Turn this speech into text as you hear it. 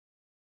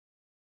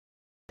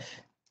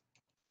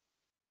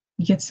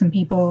we get some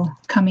people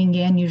coming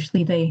in.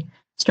 Usually they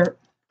start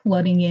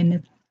flooding in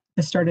at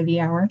the start of the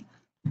hour.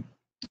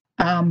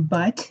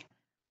 But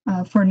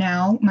for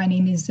now, my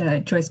name is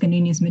Joyce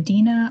Nunez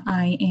Medina.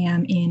 I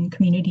am in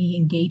community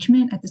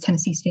engagement at the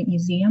Tennessee State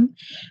Museum.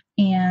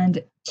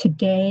 And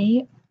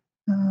today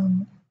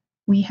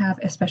we have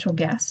a special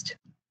guest,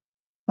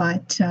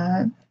 but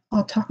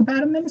I'll talk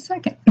about him in a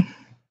second.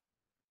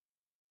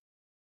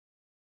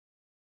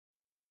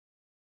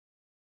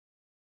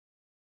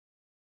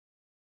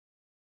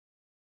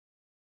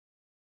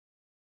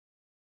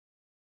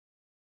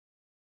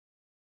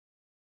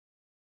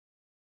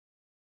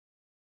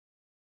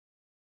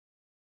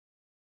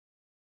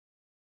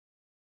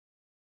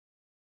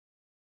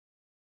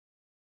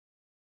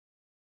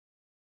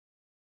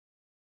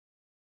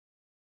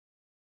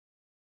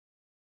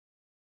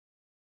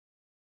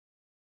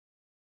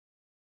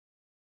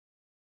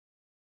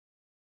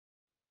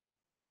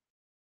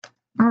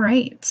 All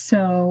right,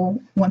 so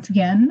once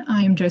again,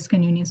 I am Joyce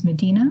Nunez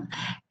Medina,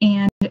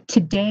 and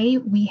today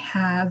we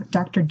have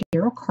Dr.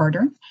 Daryl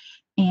Carter,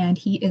 and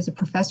he is a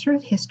professor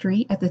of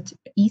history at the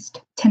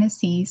East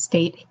Tennessee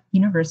State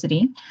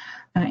University,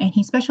 and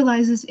he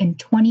specializes in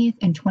 20th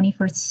and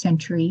 21st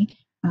century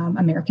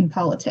American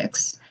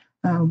politics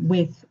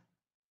with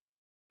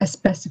a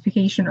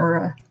specification or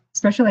a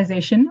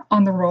specialization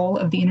on the role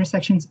of the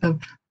intersections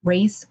of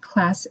race,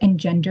 class, and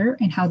gender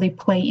and how they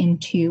play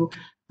into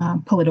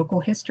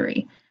political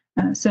history.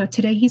 So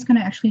today he's going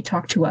to actually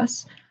talk to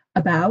us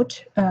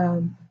about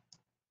the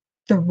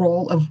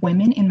role of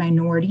women and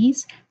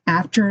minorities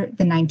after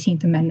the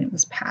 19th Amendment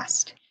was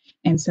passed.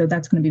 And so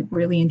that's going to be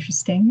really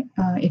interesting.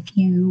 If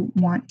you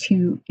want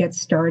to get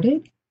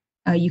started,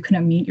 you can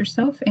unmute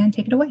yourself and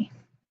take it away.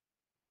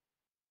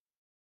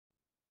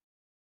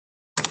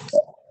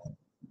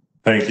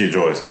 Thank you,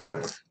 Joyce.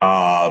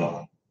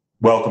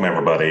 Welcome,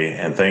 everybody,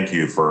 and thank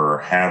you for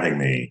having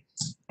me.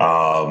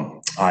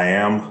 I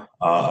am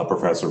a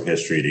professor of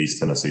history at East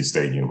Tennessee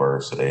State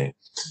University.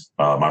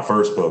 My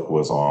first book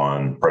was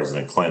on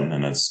President Clinton,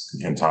 and it's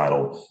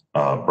entitled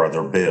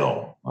Brother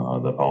Bill,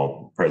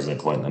 President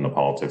Clinton and the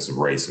Politics of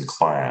Race and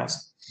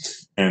Class.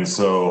 And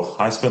so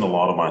I spent a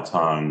lot of my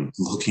time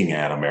looking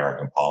at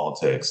American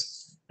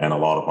politics and a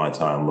lot of my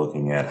time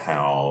looking at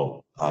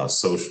how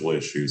social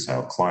issues,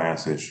 how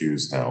class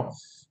issues, how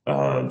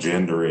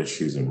gender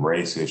issues and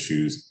race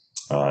issues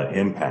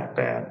impact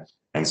that.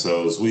 And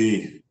so as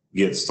we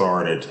get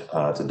started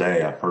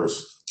today, I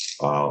first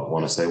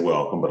want to say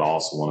welcome, but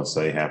also want to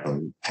say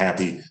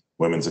happy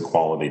Women's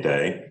Equality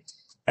Day.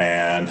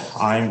 And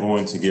I'm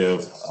going to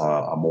give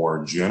a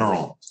more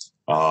general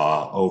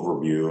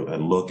overview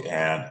and look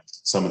at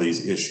some of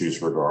these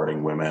issues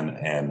regarding women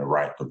and the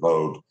right to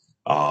vote,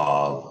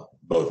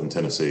 both in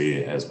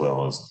Tennessee as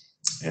well as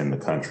in the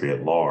country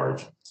at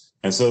large.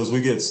 And so as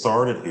we get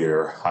started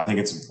here, I think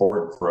it's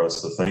important for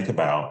us to think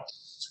about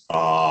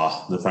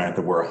the fact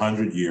that we're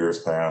 100 years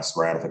past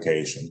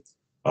ratification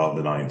of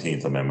the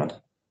 19th Amendment,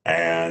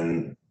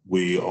 and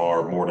we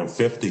are more than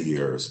 50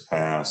 years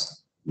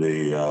past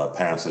the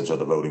passage of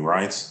the Voting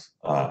Rights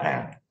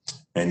Act.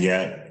 And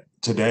yet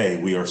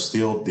today we are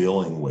still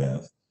dealing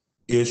with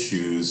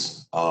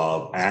issues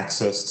of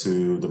access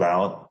to the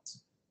ballot,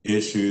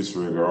 issues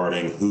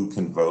regarding who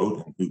can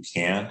vote and who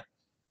can't,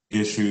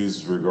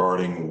 issues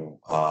regarding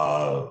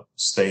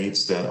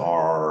states that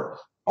are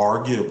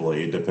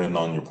arguably, depending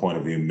on your point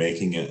of view,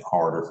 making it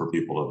harder for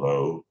people to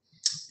vote,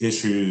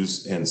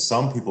 issues in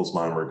some people's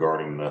mind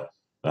regarding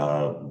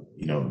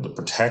the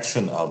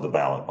protection of the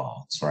ballot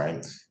box,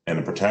 right, and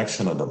the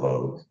protection of the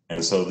vote.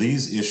 And so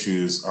these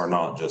issues are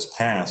not just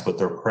past, but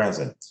they're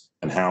present,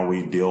 and how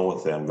we deal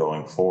with them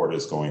going forward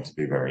is going to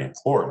be very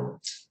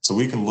important. So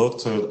we can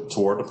look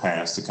toward the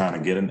past to kind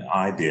of get an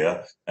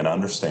idea, an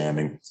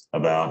understanding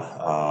about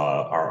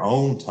our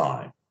own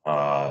time,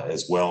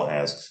 as well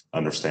as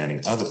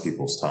understanding other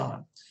people's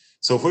time.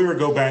 So if we were to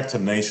go back to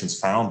the nation's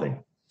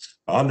founding,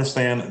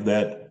 understand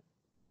that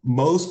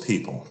most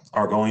people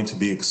are going to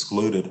be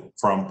excluded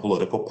from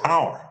political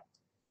power.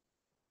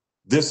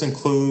 This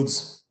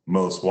includes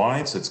most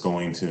whites. It's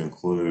going to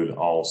include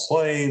all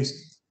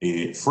slaves,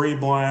 free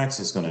blacks.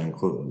 It's going to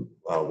include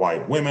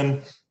white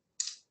women,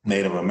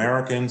 Native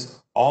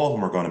Americans. All of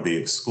them are going to be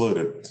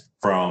excluded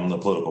from the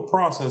political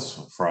process,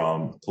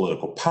 from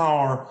political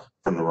power,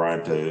 from the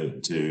right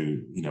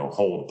to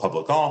hold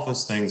public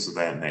office, things of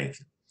that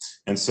nature.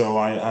 And so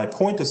I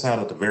point this out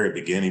at the very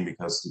beginning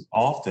because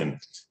often,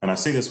 and I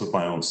see this with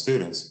my own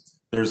students,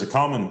 there's a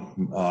common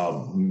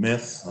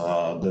myth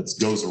that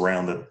goes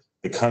around that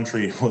the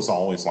country was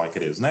always like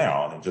it is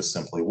now, and it just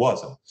simply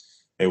wasn't.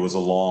 It was a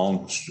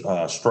long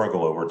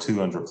struggle over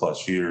 200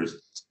 plus years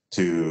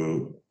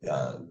to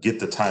get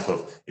the type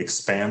of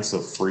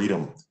expansive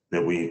freedom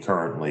that we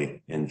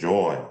currently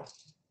enjoy.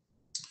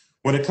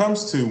 When it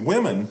comes to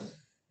women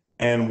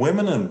and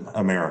women in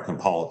American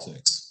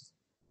politics,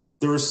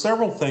 there are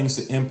several things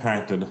that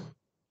impacted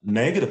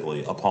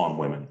negatively upon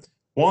women.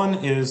 One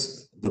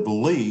is the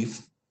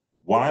belief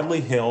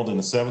widely held in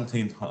the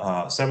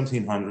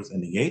 1700s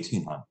and the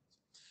 1800s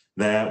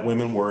that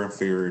women were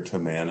inferior to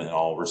men in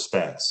all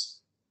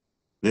respects.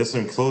 This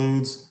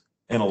includes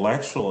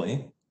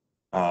intellectually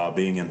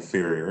being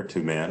inferior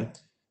to men.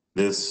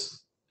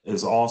 This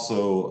is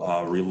also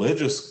a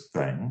religious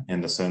thing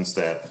in the sense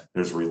that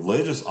there's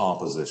religious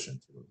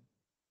opposition to it.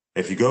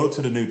 If you go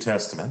to the New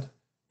Testament,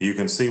 you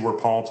can see where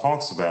Paul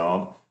talks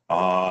about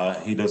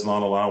he does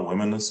not allow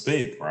women to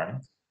speak, right?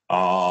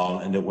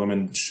 And that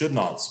women should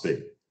not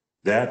speak.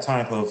 That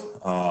type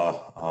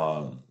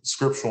of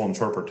scriptural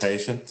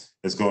interpretation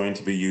is going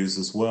to be used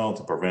as well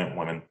to prevent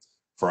women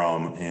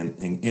from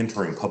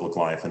entering public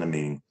life in a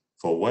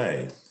meaningful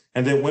way.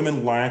 And that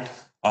women lacked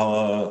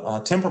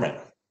temperament.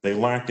 They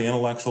lacked the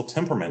intellectual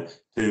temperament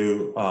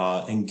to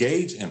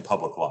engage in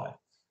public life.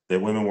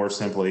 That women were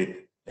simply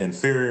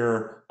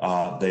inferior,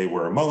 they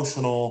were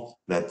emotional,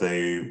 that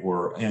they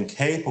were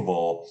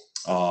incapable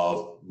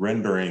of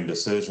rendering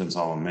decisions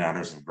on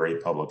matters of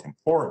great public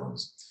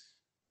importance.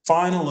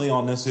 Finally,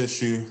 on this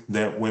issue,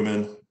 that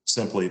women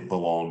simply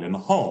belonged in the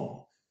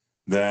home,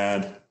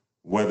 that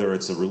whether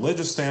it's a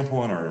religious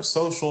standpoint or a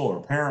social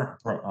or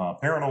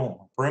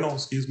parental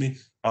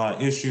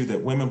issue,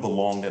 that women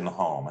belonged in the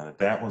home and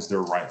that was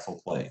their rightful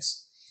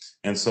place.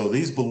 And so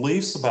these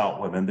beliefs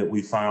about women that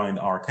we find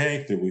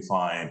archaic, that we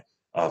find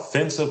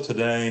offensive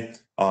today,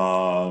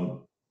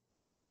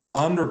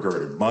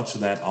 undergirded much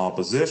of that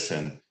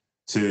opposition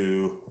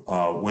to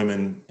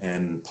women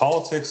in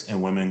politics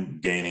and women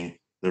gaining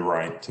the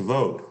right to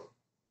vote.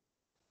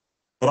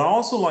 But I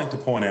also like to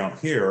point out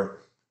here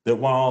that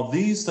while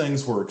these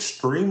things were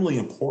extremely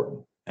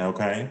important,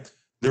 okay,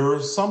 there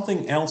was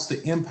something else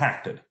that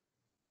impacted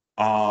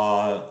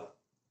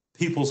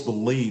people's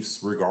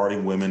beliefs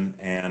regarding women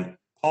and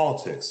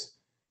politics.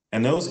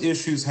 And those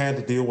issues had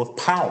to deal with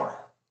power,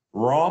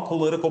 raw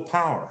political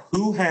power.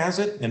 Who has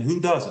it and who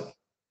doesn't?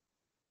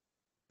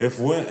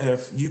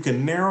 If you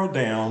can narrow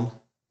down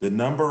the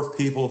number of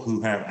people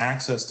who have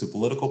access to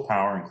political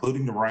power,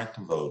 including the right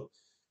to vote,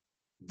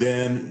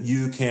 then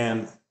you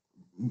can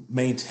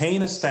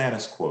maintain a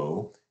status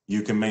quo,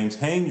 you can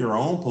maintain your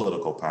own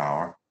political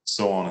power,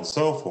 so on and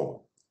so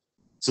forth.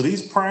 So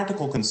these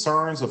practical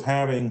concerns of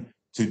having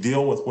to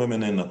deal with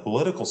women in the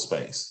political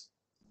space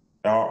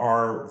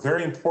are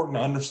very important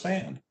to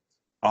understand.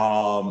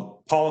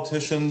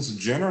 Politicians,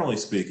 generally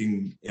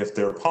speaking, if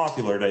they're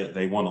popular,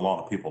 they want a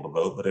lot of people to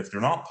vote, but if they're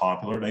not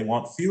popular, they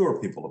want fewer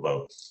people to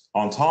vote.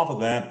 On top of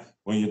that,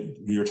 when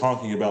you're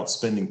talking about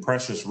spending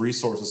precious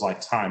resources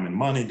like time and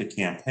money to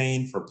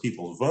campaign for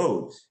people to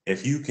vote,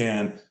 if you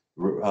can,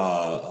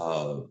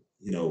 lop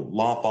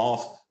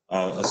off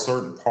a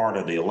certain part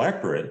of the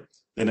electorate,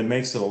 then it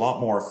makes it a lot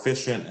more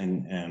efficient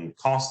and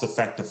cost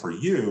effective for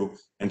you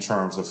in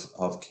terms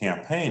of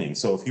campaigning.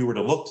 So if you were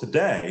to look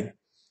today,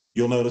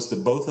 you'll notice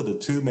that both of the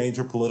two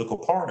major political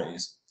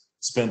parties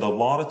spend a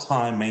lot of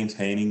time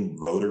maintaining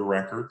voter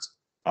records.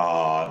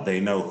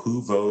 They know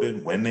who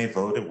voted, when they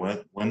voted,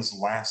 when's the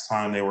last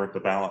time they were at the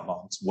ballot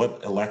box,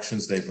 what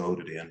elections they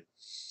voted in,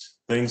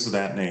 things of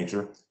that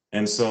nature.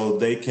 And so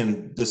they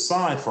can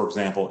decide, for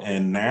example,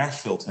 in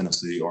Nashville,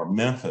 Tennessee, or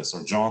Memphis,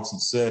 or Johnson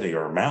City,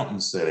 or Mountain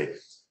City,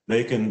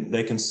 they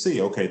can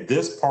see, okay,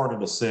 this part of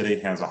the city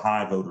has a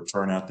high voter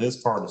turnout,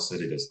 this part of the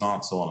city does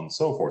not, so on and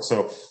so forth.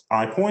 So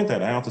I point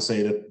that out to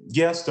say that,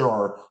 yes, there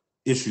are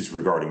issues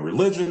regarding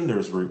religion,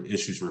 there's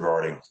issues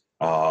regarding,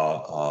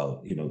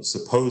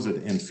 supposed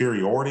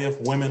inferiority of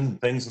women,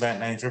 things of that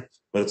nature,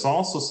 but it's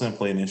also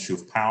simply an issue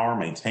of power,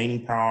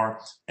 maintaining power,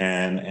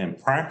 and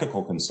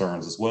practical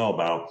concerns as well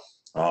about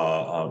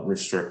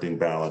restricting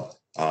ballot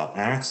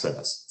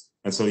access.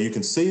 And so you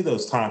can see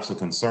those types of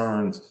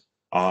concerns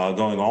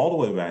going all the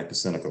way back to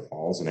Seneca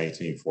Falls in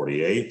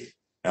 1848,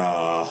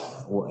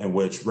 in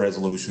which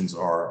resolutions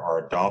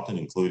are adopted,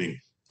 including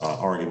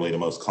arguably the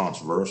most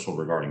controversial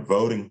regarding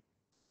voting.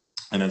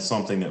 And it's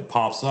something that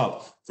pops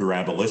up through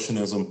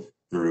abolitionism,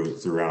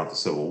 throughout the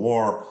Civil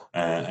War,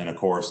 and of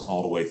course,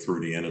 all the way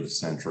through the end of the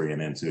century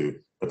and into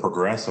the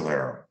Progressive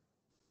era.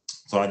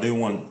 So I do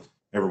want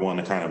everyone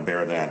to kind of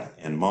bear that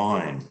in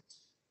mind.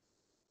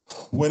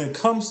 When it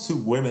comes to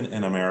women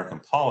in American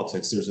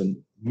politics, there's a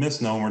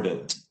misnomer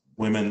that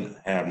women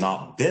have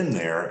not been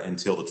there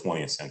until the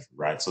 20th century,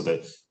 right? So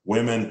that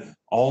women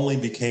only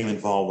became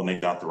involved when they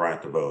got the right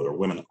to vote, or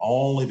women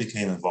only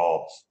became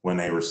involved when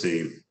they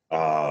received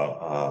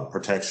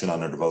protection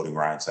under the Voting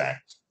Rights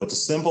Act. But the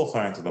simple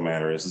fact of the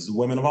matter is that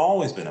women have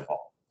always been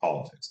involved in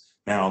politics.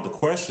 Now, the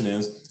question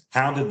is,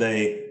 how did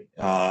they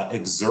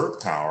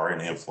exert power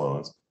and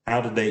influence?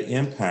 How did they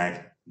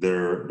impact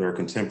their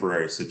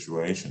contemporary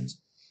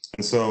situations?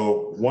 And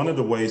so one of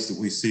the ways that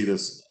we see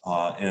this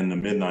in the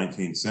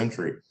mid-19th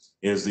century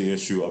is the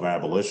issue of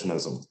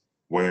abolitionism,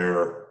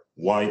 where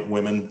white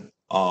women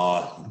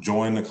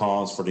joined the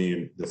cause for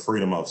the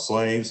freedom of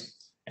slaves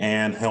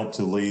and helped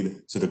to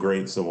lead to the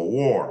Great Civil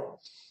War.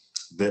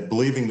 That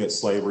believing that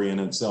slavery in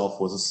itself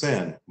was a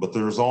sin, but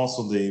there's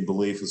also the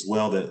belief as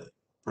well that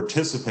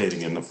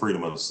participating in the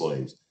freedom of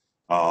slaves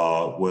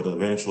would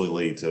eventually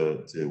lead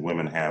to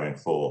women having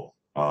full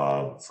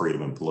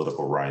freedom and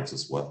political rights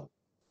as well.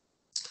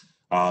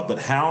 But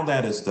how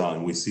that is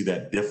done, we see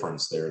that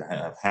difference there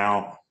of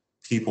how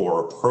people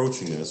are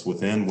approaching this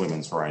within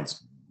women's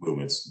rights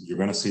movements. You're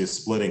going to see a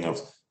splitting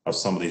of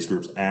some of these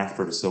groups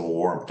after the Civil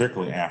War, and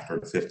particularly after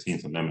the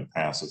 15th Amendment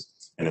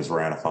passes and is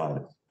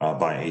ratified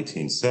by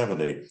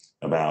 1870,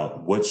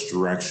 about which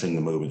direction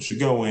the movement should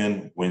go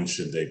in, when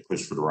should they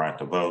push for the right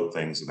to vote,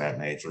 things of that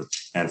nature.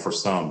 And for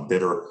some,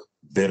 bitter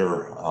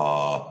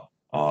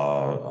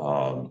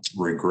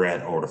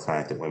regret over the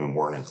fact that women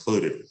weren't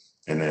included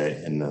in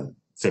the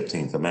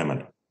 15th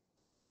Amendment.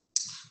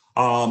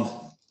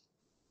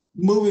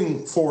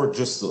 Moving forward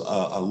just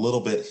a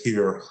little bit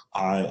here,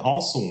 I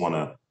also want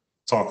to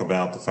talk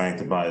about the fact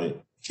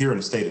that here in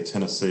the state of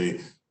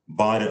Tennessee,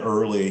 by the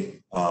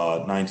early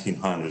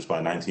 1900s, by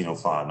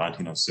 1905,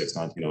 1906,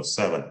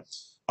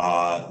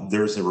 1907,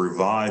 there's a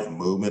revived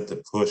movement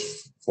to push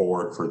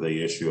forward for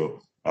the issue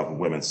of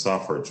women's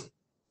suffrage.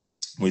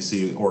 We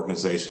see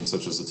organizations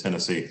such as the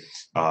Tennessee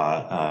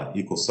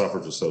Equal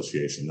Suffrage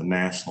Association, the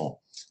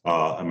National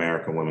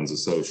American Women's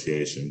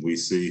Association. We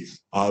see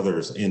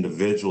others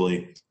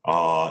individually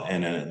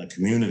and in a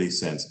community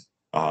sense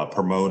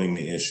promoting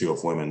the issue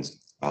of women's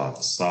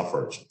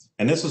suffrage.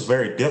 And this is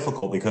very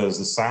difficult because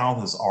the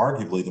South is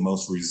arguably the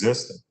most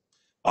resistant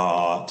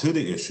to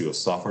the issue of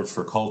suffrage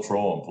for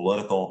cultural and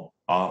political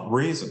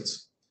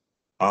reasons.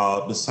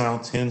 The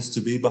South tends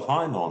to be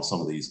behind on some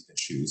of these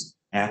issues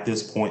at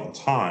this point in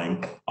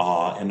time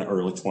in the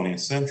early 20th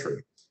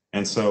century.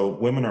 And so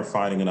women are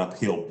fighting an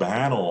uphill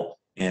battle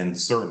in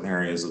certain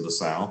areas of the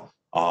South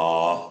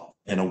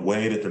in a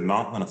way that they're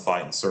not going to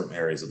fight in certain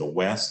areas of the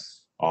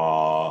West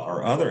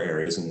or other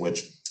areas in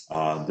which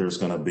there's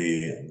going to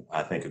be,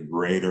 I think, a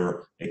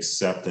greater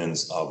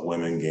acceptance of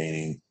women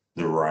gaining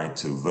the right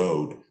to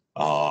vote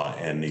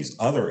in these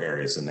other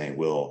areas than they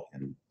will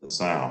in the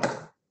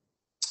South.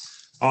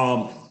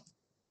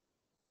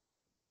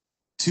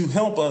 To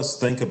help us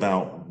think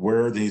about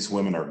where these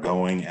women are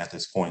going at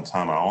this point in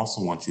time, I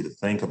also want you to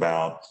think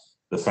about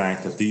the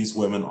fact that these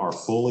women are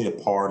fully a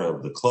part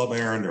of the club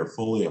era, they're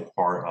fully a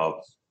part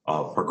of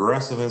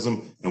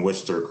progressivism, in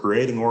which they're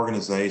creating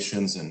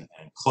organizations and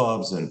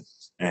clubs and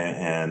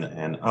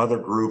other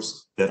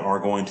groups that are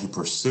going to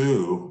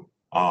pursue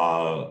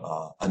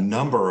a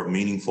number of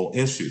meaningful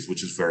issues,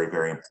 which is very,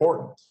 very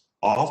important.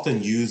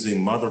 Often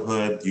using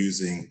motherhood,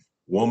 using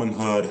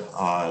womanhood,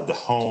 the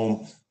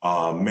home,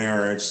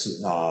 marriage,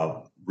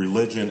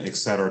 religion, et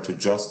cetera, to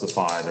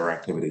justify their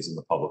activities in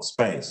the public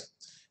space.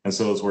 And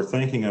so as we're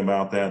thinking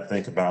about that,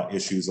 think about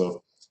issues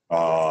of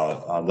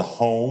the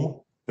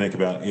home, think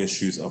about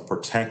issues of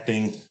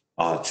protecting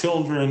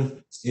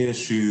children,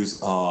 issues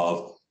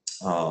of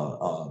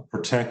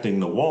protecting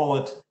the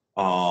wallet,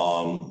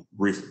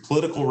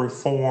 political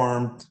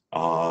reform,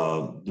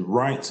 the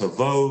right to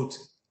vote,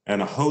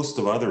 and a host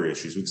of other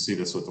issues. We can see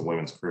this with the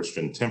women's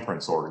Christian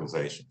temperance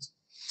organizations.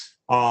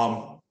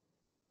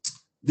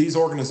 These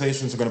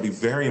organizations are going to be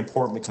very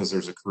important because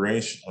there's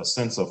a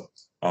sense of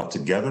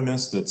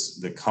togetherness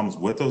that comes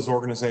with those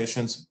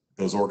organizations.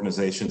 Those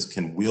organizations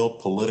can wield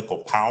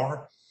political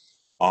power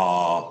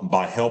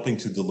by helping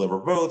to deliver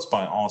votes,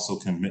 by also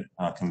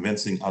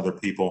convincing other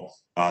people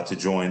to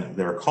join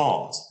their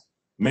cause.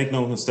 Make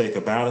no mistake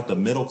about it, the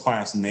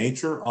middle-class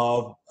nature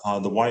of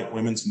the white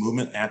women's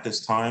movement at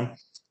this time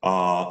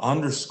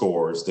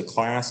underscores the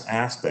class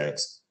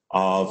aspects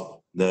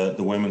of the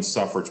women's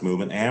suffrage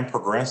movement and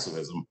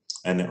progressivism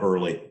in the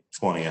early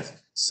 20th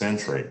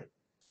century.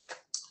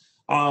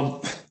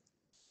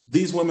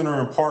 These women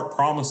are in part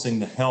promising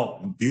to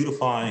help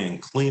beautify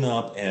and clean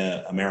up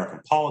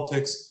American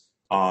politics,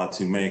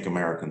 to make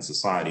American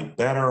society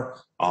better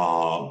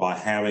by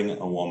having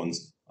a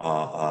woman's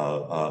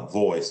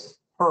voice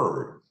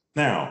heard.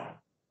 Now,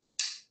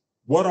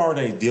 what are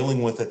they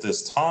dealing with at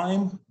this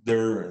time?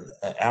 They're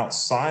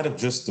outside of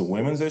just the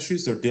women's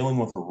issues. They're dealing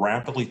with a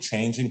rapidly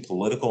changing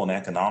political and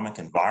economic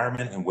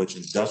environment in which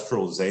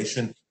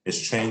industrialization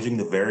is changing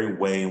the very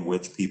way in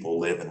which people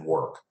live and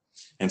work.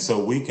 And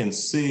so we can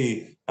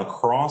see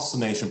across the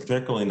nation,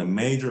 particularly in the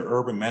major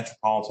urban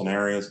metropolitan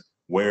areas,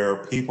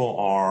 where people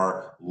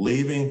are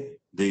leaving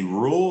the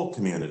rural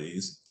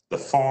communities, the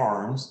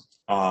farms,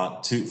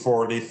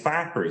 for the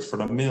factories, for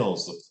the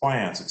mills, the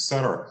plants, et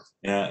cetera,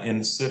 in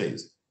the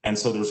cities. And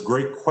so there's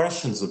great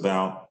questions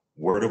about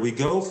where do we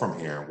go from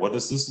here? What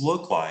does this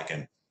look like?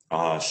 And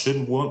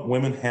shouldn't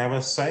women have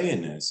a say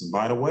in this? And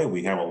by the way,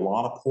 we have a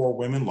lot of poor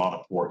women, a lot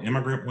of poor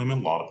immigrant women,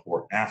 a lot of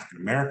poor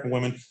African-American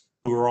women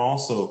who are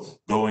also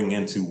going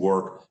into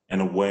work in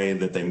a way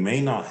that they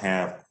may not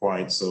have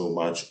quite so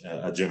much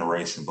a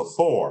generation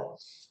before.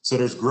 So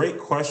there's great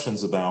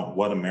questions about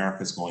what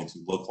America is going to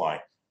look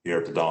like here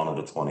at the dawn of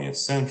the 20th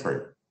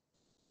century.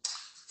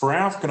 For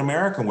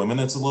African-American women,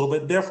 it's a little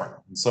bit different.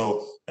 And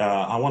so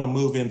I want to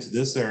move into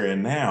this area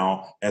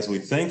now as we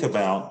think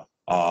about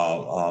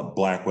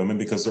Black women,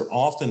 because they're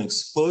often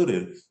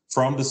excluded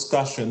from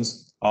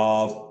discussions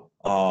of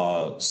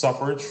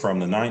suffrage, from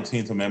the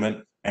 19th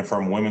Amendment, and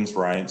from women's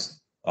rights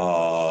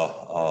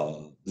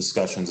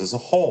discussions as a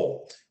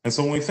whole. And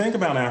so when we think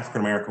about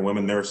African-American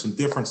women, there are some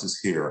differences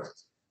here.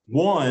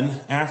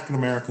 One, African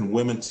American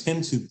women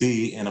tend to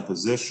be in a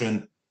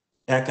position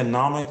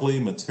economically,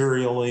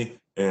 materially,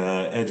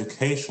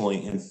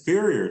 educationally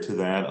inferior to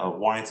that of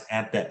whites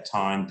at that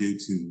time due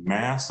to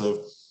massive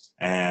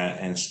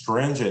and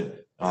stringent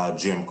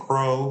Jim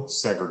Crow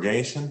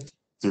segregation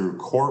through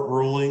court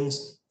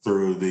rulings,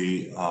 through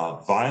the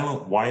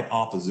violent white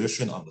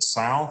opposition of the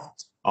South,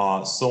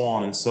 so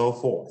on and so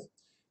forth.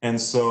 And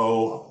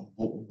so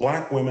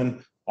Black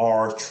women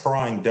are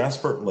trying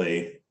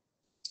desperately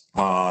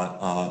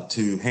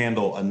to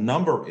handle a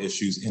number of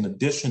issues in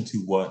addition to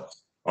what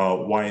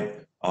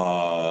white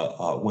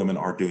women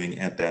are doing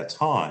at that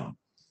time.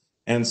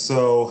 And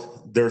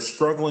so they're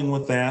struggling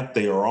with that.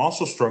 They are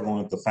also struggling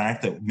with the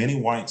fact that many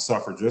white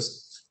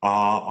suffragists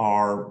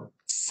are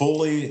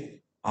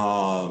fully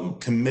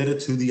committed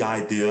to the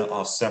idea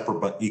of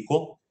separate but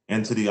equal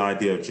and to the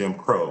idea of Jim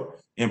Crow,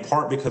 in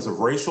part because of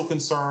racial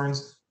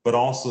concerns, but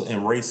also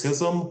in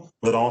racism,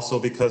 but also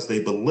because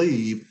they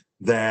believe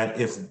that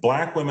if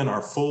Black women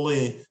are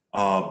fully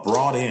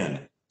brought in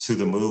to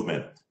the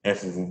movement,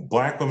 if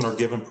Black women are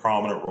given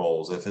prominent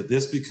roles, if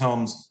this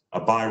becomes a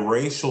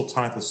biracial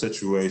type of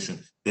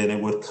situation, then it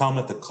would come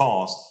at the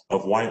cost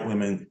of white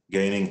women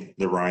gaining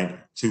the right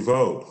to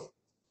vote.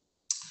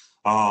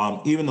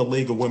 Even the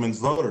League of Women's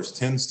Voters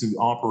tends to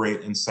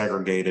operate in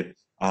segregated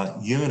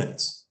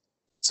units.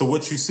 So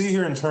what you see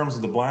here in terms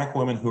of the Black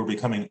women who are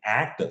becoming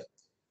active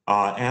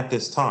at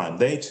this time,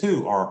 they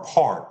too are a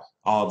part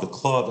of the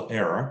club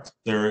era.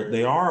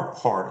 They are a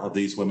part of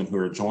these women who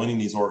are joining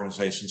these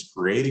organizations,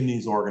 creating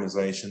these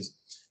organizations,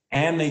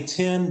 and they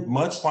tend,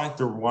 much like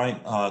their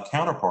white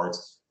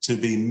counterparts, to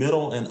be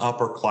middle and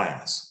upper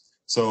class.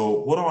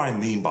 So what do I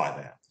mean by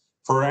that?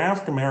 For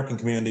African American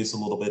communities, it's a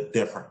little bit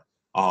different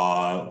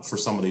for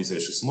some of these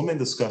issues. So let me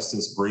discuss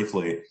this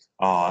briefly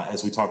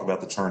as we talk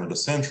about the turn of the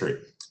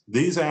century.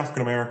 These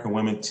African American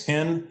women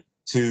tend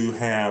to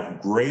have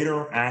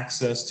greater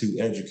access to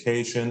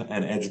education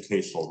and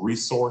educational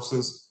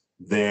resources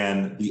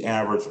than the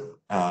average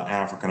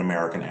African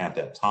American at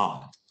that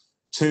time.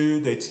 Two,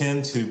 they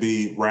tend to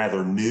be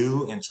rather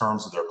new in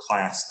terms of their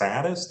class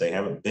status. They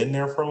haven't been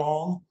there for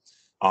long.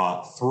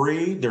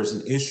 Three, there's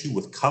an issue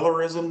with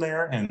colorism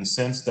there in the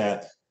sense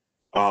that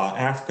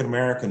African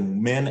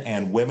American men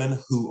and women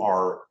who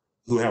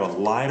have a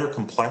lighter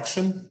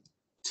complexion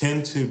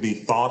tend to be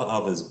thought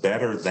of as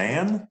better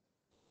than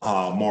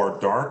more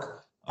dark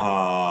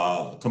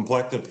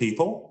complected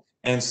people.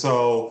 And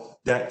so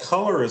that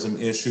colorism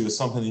issue is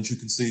something that you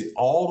can see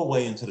all the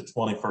way into the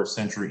 21st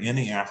century in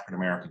the African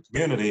American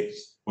community,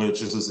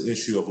 which is this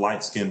issue of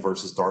light skinned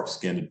versus dark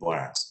skinned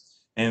Blacks.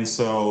 And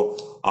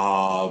so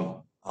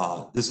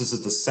this is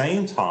at the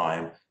same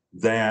time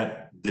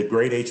that the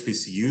great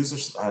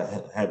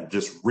HBCUs have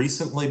just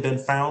recently been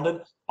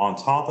founded. On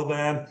top of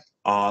that,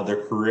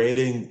 they're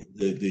creating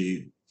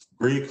the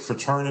Greek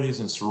fraternities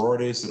and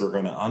sororities that are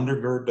going to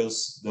undergird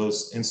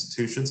those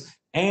institutions.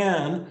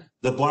 And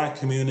the Black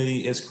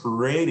community is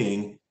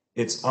creating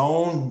its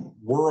own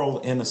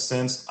world in a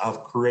sense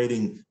of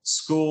creating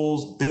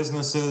schools,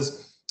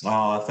 businesses,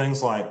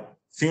 things like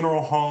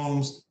funeral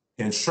homes,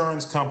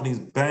 insurance companies,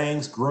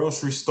 banks,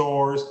 grocery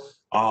stores,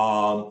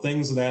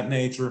 things of that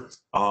nature,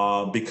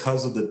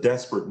 because of the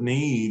desperate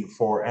need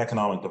for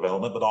economic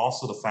development, but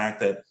also the fact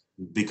that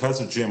because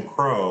of Jim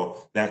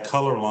Crow, that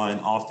color line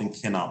often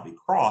cannot be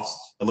crossed,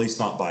 at least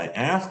not by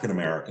African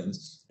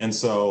Americans. And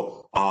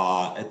so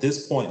at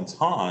this point in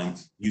time,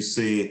 you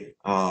see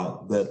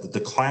that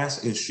the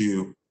class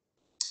issue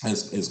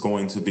is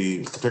going to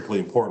be particularly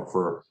important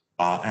for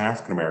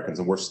African Americans,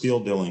 and we're still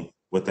dealing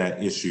with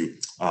that issue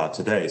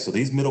today. So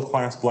these middle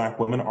class Black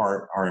women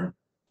are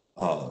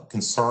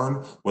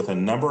concerned with a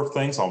number of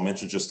things. I'll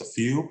mention just a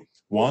few.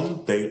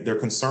 One, they're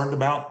concerned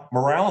about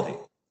morality.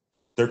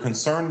 They're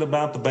concerned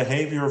about the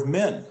behavior of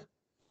men.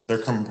 They're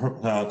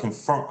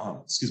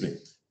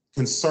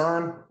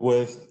concerned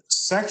with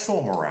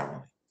sexual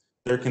morality.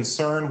 They're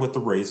concerned with the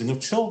raising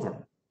of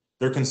children.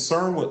 They're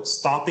concerned with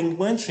stopping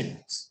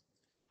lynchings.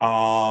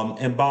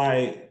 And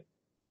by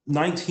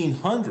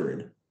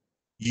 1900,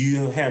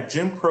 you have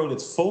Jim Crow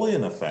that's fully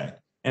in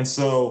effect. And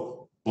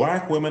so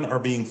Black women are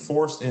being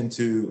forced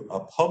into a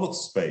public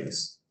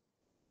space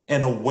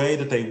in a way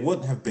that they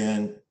wouldn't have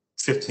been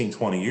 15,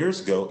 20 years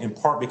ago, in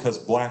part because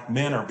Black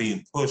men are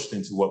being pushed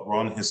into what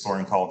one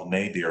historian called the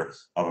nadir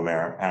of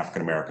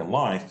African American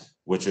life,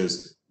 which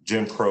is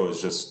Jim Crow has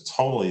just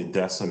totally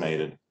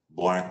decimated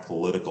Black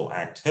political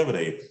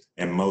activity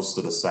in most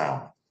of the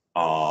South.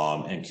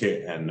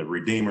 And the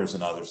Redeemers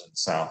and others in the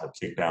South have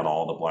kicked out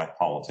all the Black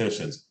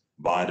politicians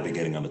by the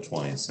beginning of the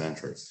 20th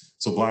century.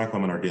 So Black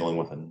women are dealing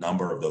with a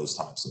number of those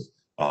types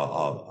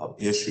of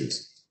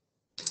issues.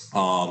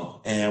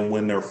 And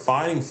when they're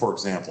fighting, for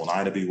example, and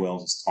Ida B.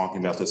 Wells is talking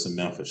about this in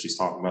Memphis, she's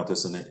talking about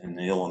this in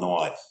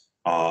Illinois,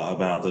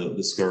 about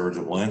the scourge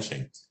of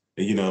lynching.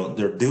 You know,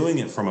 they're doing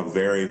it from a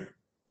very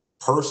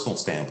personal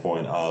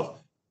standpoint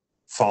of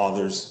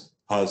fathers,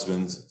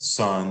 husbands,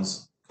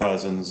 sons,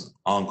 cousins,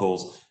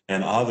 uncles,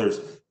 and others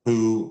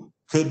who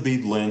could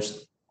be lynched,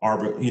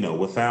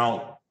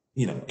 without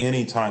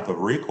any type of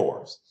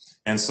recourse.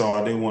 And so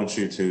I do want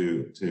you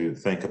to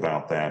think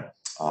about that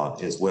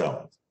as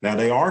well. Now,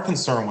 they are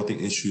concerned with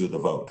the issue of the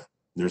vote.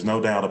 There's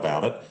no doubt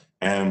about it.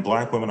 And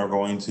Black women are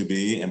going to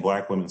be, and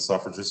Black women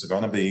suffragists are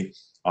going to be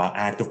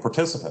active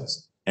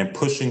participants and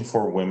pushing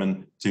for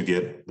women to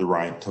get the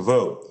right to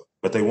vote.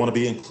 But they want to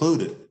be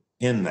included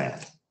in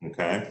that,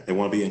 okay? They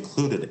want to be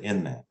included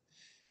in that.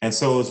 And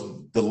so as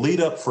the lead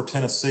up for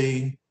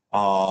Tennessee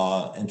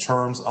in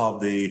terms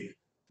of the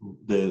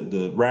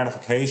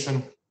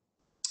ratification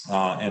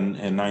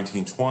in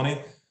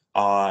 1920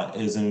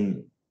 is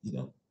in,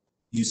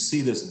 you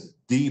see this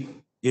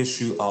deep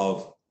issue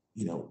of,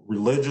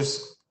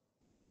 religious,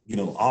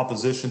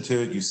 opposition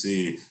to it. You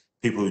see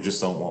people who just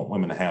don't want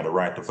women to have the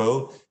right to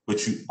vote,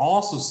 but you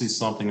also see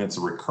something that's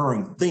a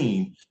recurring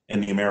theme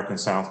in the American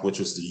South, which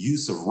is the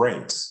use of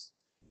race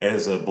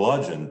as a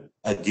bludgeon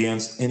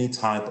against any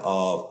type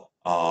of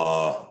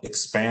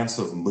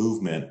expansive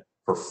movement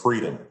for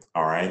freedom.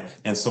 All right.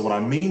 And so what I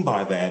mean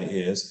by that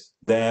is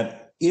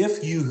that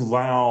if you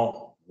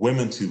allow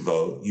women to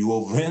vote, you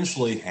will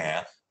eventually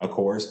have, of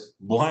course,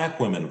 Black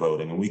women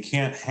voting, and we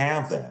can't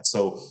have that.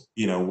 So,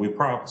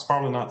 it's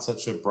probably not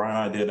such a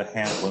bright idea to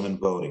have women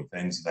voting,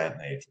 things of that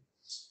nature.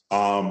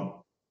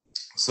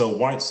 So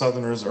white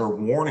Southerners are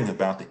warning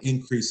about the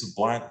increase of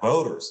Black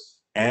voters,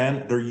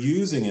 and they're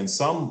using in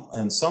some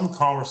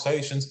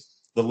conversations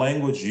the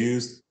language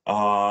used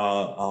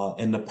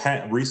in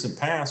the recent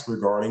past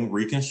regarding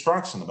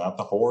Reconstruction, about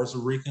the horrors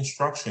of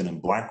Reconstruction and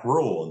Black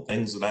rule and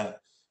things of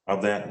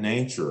that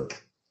nature.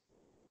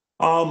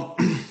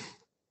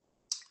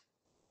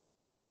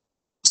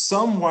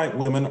 Some white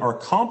women are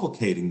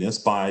complicating this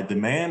by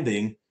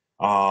demanding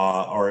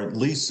or at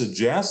least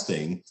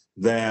suggesting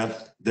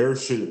that there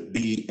should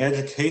be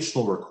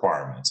educational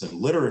requirements and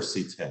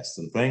literacy tests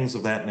and things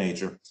of that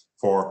nature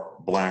for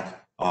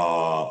Black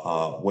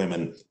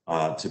women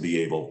to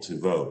be able to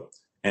vote.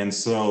 And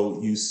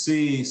so you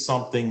see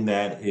something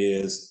that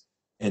is,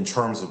 in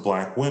terms of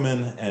Black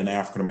women and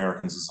African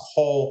Americans as a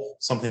whole,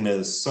 something that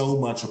is so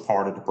much a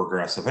part of the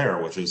progressive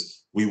era, which is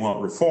we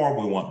want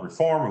reform, we want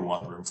reform, we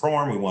want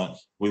reform,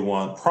 we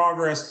want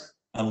progress,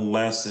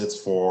 unless it's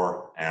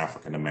for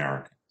African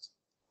Americans.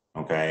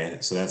 Okay,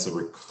 so that's a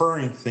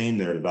recurring theme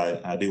there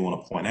that I do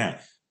want to point out.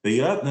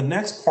 The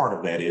next part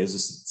of that is the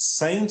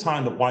same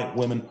time that white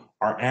women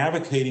are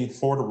advocating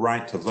for the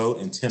right to vote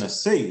in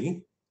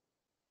Tennessee,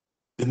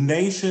 the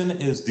nation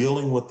is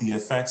dealing with the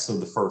effects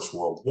of the First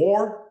World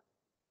War.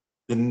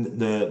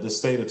 The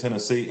state of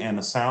Tennessee and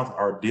the South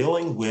are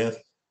dealing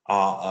with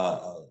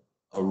a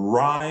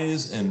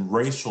rise in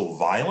racial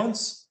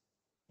violence.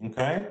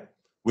 Okay,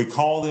 we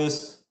call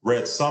this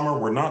Red Summer.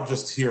 We're not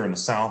just here in the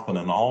South, but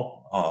in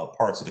all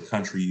parts of the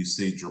country. You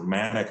see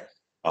dramatic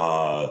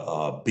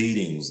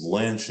beatings,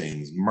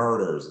 lynchings,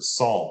 murders,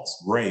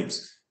 assaults,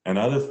 rapes, and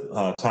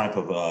other type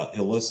of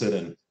illicit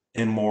and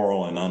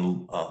immoral and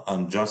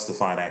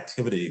unjustified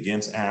activity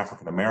against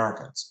African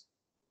Americans.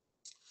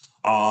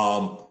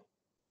 On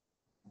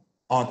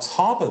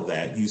top of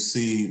that, you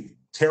see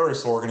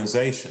terrorist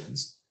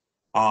organizations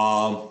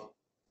like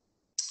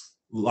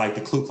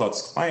the Ku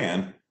Klux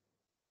Klan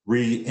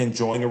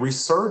enjoying a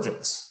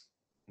resurgence,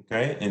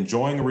 okay?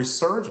 Enjoying a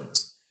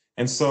resurgence.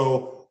 And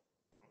so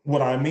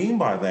what I mean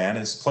by that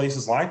is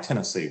places like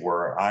Tennessee,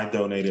 where I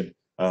donated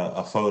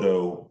a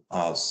photo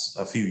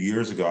a few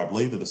years ago, I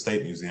believe, to the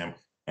State Museum,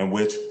 in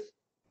which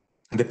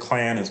the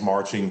Klan is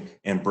marching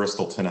in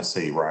Bristol,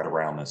 Tennessee, right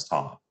around this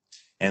time.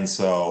 And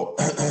so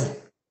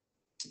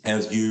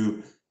as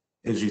you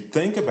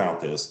think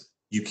about this,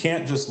 you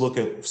can't just look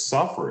at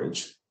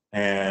suffrage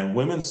and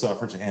women's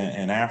suffrage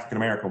and African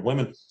American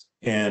women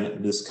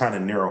in this kind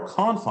of narrow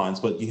confines,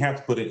 but you have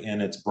to put it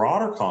in its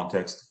broader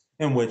context,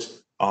 in which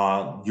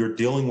you're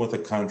dealing with a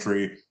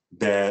country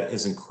that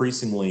is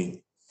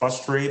increasingly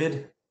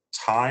frustrated,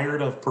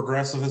 tired of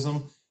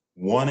progressivism,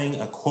 wanting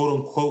a quote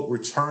unquote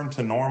return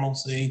to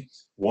normalcy,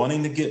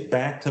 wanting to get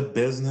back to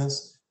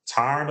business,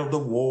 tired of the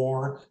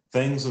war,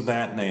 things of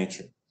that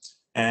nature.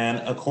 And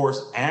of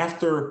course,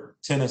 after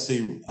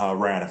Tennessee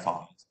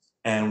ratifies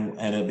and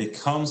it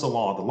becomes a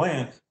law of the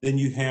land, then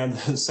you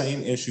have the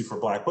same issue for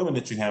Black women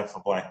that you have for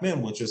Black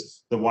men, which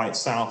is the white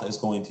South is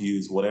going to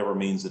use whatever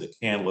means that it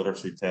can,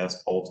 literacy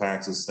tests, poll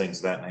taxes, things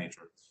of that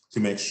nature, to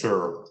make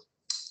sure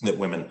that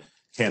women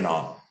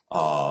cannot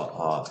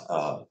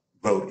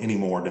vote any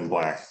more than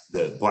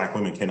that Black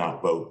women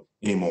cannot vote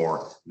any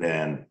more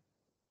than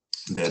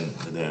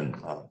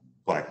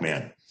Black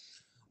men.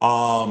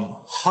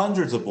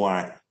 Hundreds of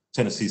Black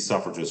Tennessee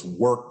suffragists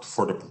worked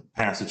for the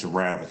passage and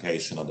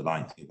ratification of the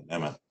 19th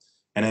Amendment.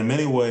 And in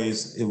many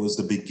ways, it was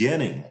the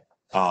beginning,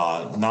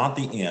 not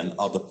the end,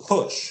 of the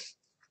push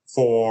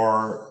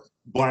for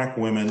Black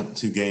women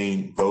to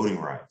gain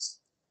voting rights.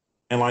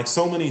 And like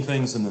so many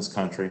things in this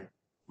country,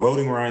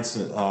 voting rights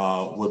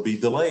would be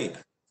delayed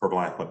for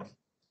Black women.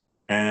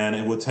 And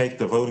it would take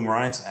the Voting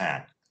Rights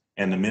Act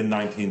in the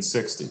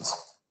mid-1960s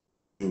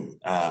to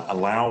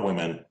allow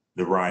women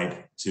the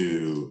right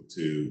to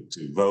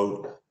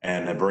vote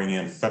and to bring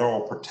in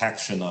federal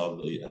protection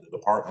of the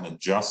Department of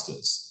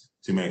Justice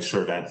to make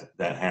sure that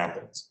that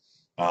happens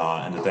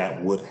and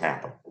that would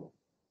happen.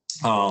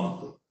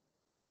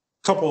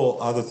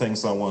 Couple other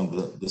things I wanted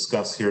to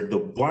discuss here. The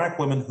Black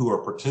women who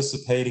are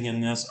participating in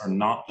this are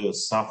not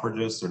just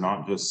suffragists, they're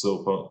not just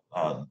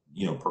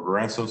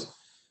progressives,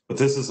 but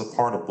this is a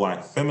part of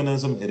Black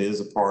feminism. It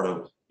is a part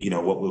of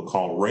what we'll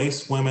call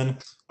race women,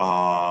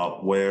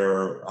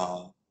 where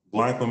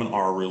Black women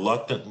are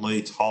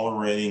reluctantly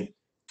tolerating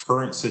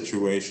current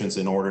situations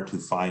in order to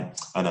fight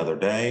another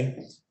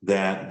day,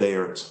 that they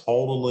are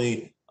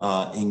totally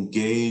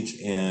engaged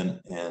in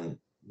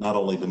not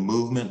only the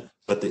movement,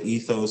 but the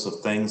ethos of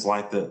things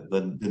like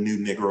the new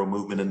Negro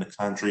movement in the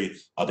country,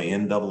 the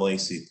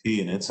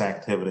NAACP and its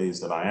activities,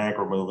 the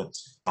Niagara movement,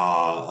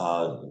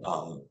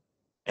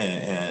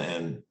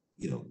 and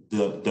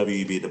the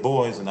W.E.B. Du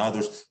Bois and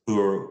others who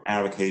are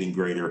advocating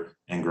greater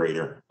and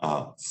greater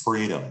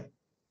freedom.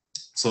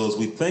 So as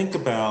we think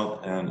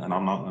about, and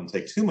I'm not going to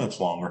take too much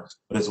longer,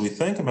 but as we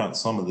think about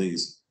some of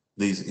these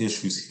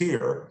issues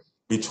here,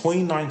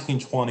 between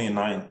 1920 and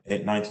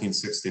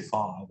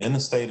 1965 in the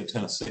state of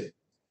Tennessee,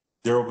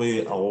 there will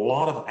be a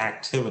lot of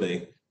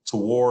activity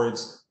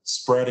towards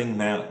spreading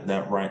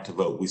that right to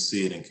vote. We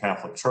see it in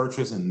Catholic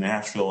churches in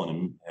Nashville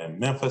and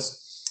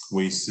Memphis.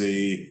 We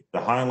see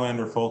the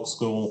Highlander Folk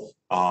School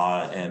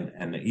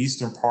and the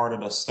eastern part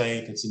of the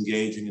state that's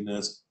engaging in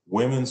this,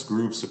 women's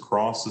groups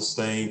across the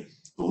state,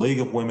 the League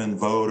of Women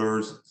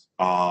Voters.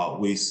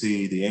 We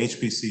see the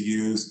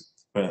HBCUs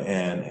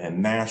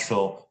in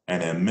Nashville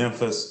and in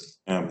Memphis.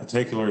 In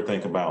particular,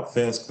 think about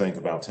Fisk, think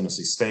about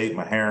Tennessee State,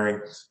 Meharry,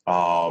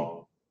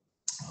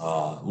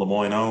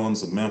 Lemoyne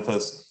Owens in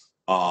Memphis,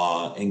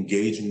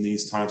 engaging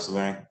these types of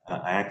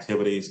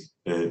activities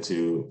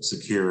to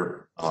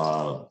secure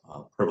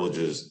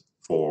privileges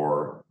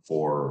for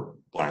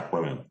Black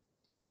women.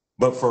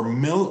 But for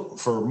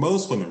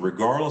most women,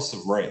 regardless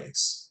of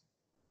race,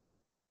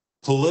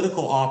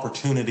 political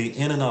opportunity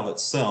in and of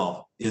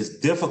itself is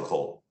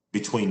difficult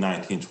between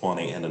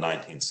 1920 and the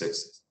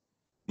 1960s.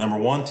 Number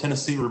one,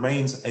 Tennessee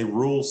remains a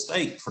rural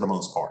state for the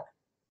most part,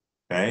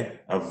 okay?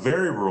 A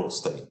very rural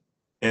state.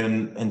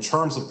 And in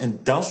terms of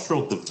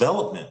industrial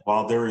development,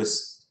 while there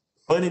is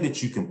plenty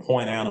that you can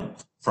point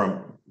out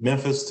from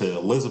Memphis to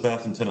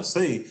Elizabeth in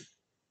Tennessee,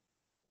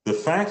 the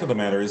fact of the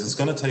matter is it's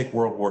going to take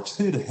World War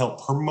II to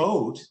help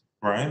promote,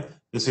 right,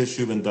 this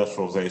issue of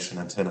industrialization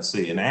in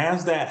Tennessee. And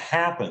as that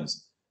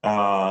happens,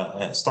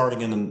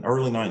 starting in the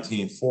early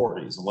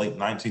 1940s, late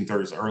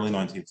 1930s, early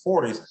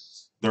 1940s,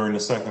 during the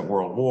Second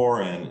World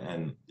War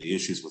and the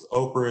issues with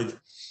Oak Ridge,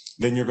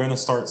 then you're going to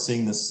start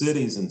seeing the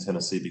cities in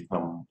Tennessee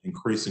become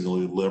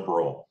increasingly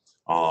liberal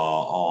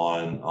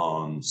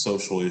on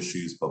social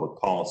issues, public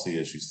policy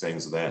issues,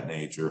 things of that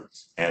nature,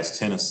 as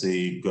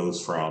Tennessee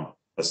goes from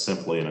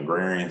simply an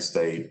agrarian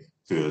state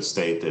to a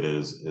state that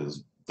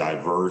is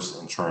diverse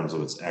in terms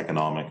of its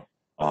economic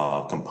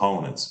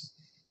components.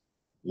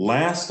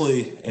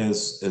 Lastly,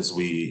 as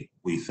we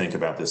think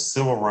about this,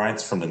 civil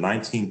rights from the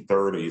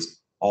 1930s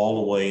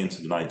all the way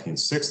into the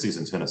 1960s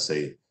in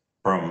Tennessee,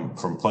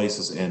 from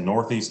places in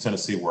Northeast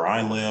Tennessee where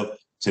I live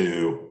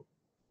to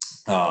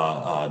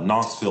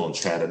Knoxville and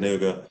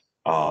Chattanooga,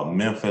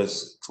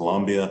 Memphis,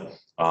 Columbia,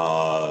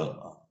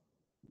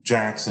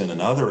 Jackson,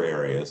 and other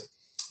areas.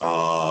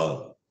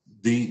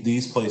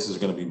 These places are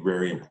going to be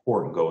very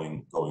important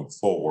going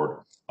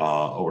forward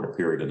over the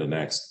period of the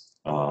next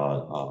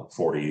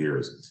 40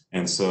 years.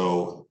 And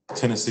so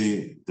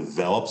Tennessee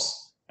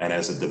develops, and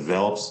as it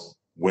develops,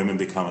 women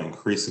become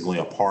increasingly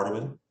a part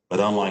of it. But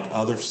unlike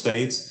other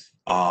states,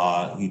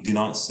 you do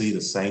not see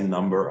the same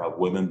number of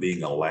women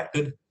being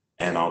elected,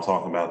 and I'll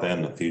talk about that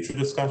in the future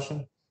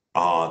discussion,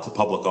 to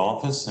public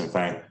office. In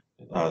fact,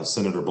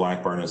 Senator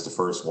Blackburn is the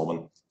first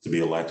woman to be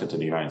elected to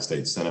the United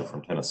States Senate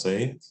from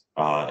Tennessee.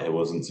 It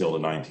was until the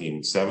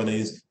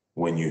 1970s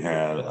when you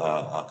had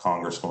a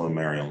Congresswoman,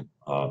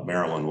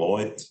 Marilyn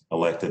Lloyd,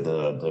 elected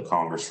the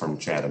Congress from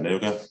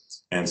Chattanooga.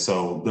 And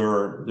so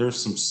there's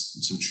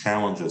some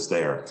challenges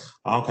there.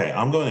 Okay,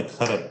 I'm going to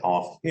cut it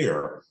off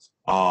here.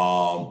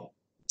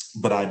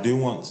 But I do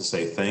want to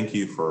say thank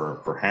you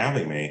for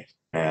having me,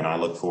 and I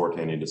look forward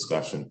to any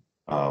discussion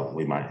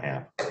we might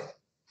have.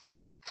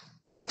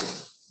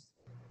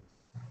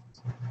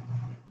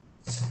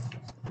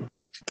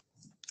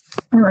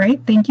 All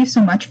right, thank you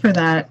so much for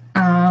that.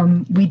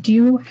 We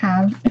do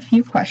have a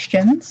few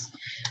questions,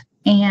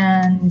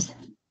 and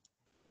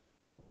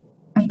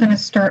I'm going to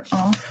start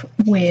off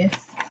with,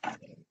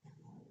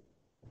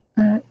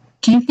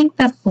 do you think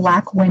that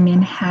Black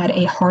women had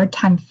a hard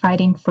time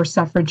fighting for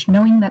suffrage,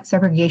 knowing that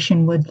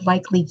segregation would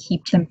likely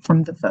keep them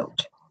from the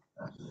vote?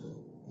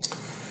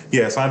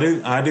 Yes, I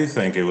do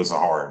think it was a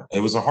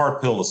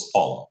hard pill to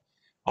swallow.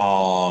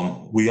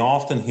 We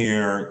often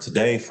hear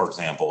today, for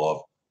example,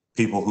 of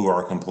people who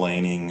are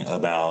complaining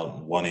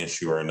about one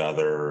issue or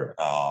another.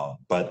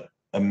 But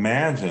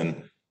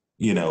imagine,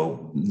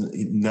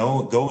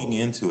 going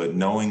into it,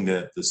 knowing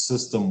that the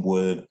system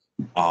would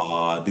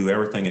do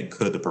everything it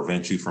could to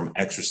prevent you from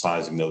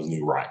exercising those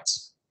new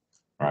rights,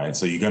 right?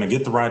 So you're going to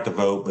get the right to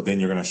vote, but then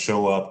you're going to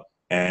show up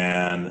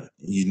And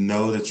you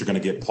know that you're going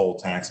to get poll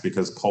tax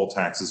because poll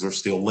taxes are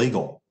still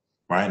legal,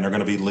 right? And they're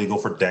going to be legal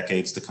for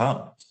decades to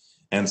come.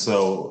 And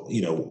so,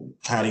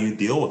 how do you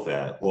deal with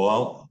that?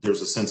 Well,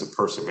 there's a sense of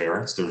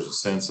perseverance. There's a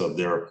sense of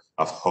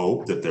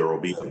hope that there will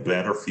be a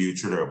better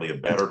future. There will be a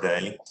better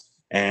day.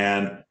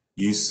 And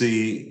you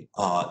see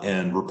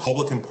in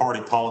Republican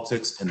Party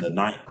politics in the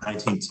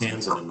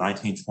 1910s and the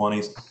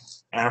 1920s,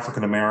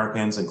 African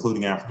Americans,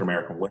 including African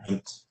American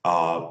women,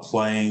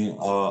 playing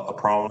a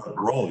prominent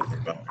role. You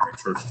think about Mary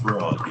Church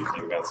Thrall, you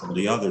think about some of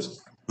the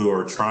others who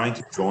are trying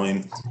to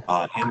join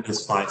in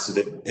this fight so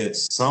that at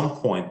some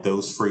point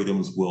those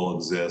freedoms will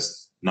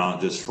exist, not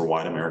just for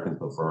white Americans,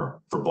 but for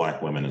Black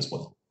women as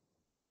well.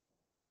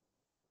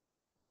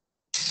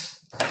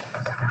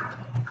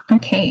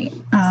 Okay,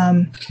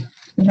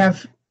 we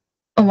have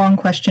a long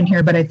question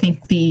here, but I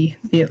think the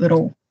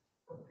little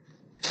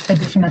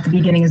addition at the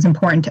beginning is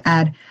important to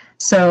add.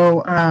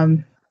 So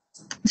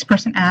this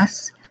person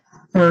asks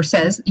or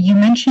says, you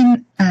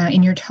mentioned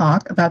in your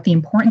talk about the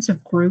importance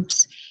of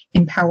groups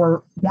in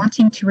power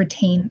wanting to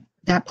retain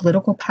that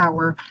political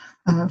power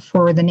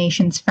for the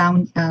nation's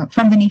from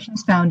the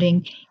nation's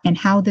founding, and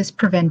how this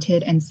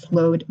prevented and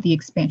slowed the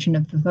expansion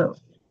of the vote.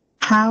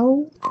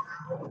 I'm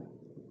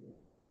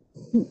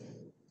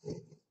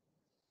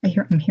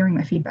hearing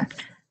my feedback.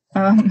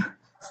 How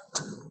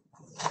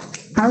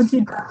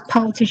did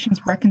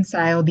politicians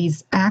reconcile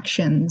these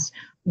actions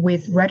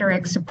with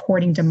rhetoric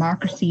supporting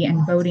democracy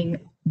and voting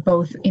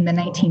both in the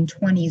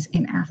 1920s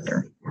and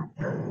after?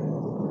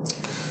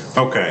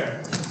 Okay,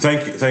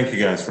 thank you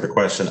guys for the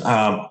question.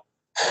 I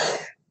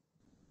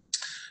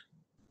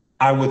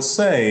would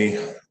say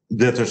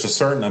that there's a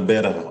certain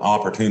bit of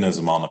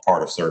opportunism on the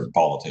part of certain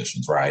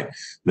politicians, right?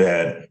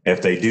 That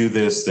if they do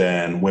this,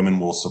 then women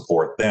will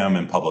support them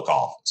in public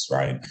office,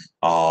 right?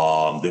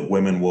 That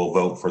women will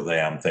vote for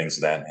them, things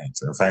of that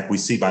nature. In fact, we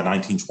see by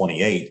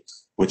 1928,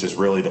 which is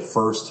really the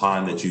first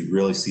time that you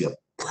really see a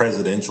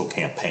presidential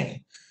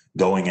campaign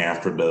going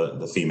after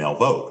the female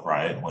vote,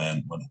 right?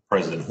 When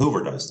President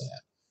Hoover does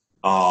that,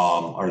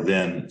 or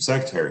then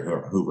Secretary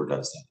Hoover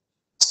does that.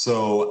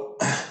 So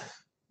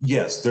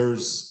yes,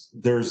 there's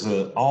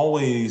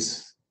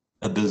always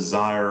a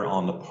desire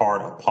on the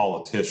part of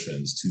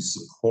politicians to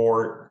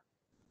support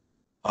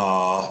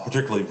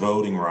particularly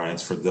voting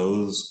rights for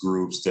those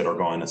groups that are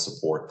going to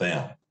support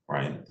them,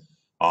 right?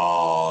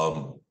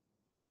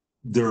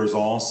 There's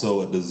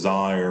also a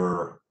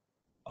desire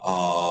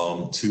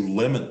to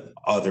limit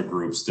other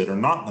groups that are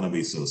not going to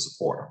be so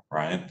supportive,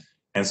 right?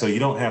 And so you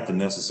don't have to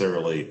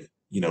necessarily,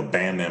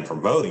 ban them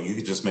from voting. You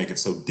could just make it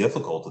so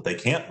difficult that they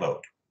can't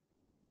vote,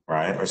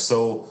 right? Or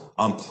so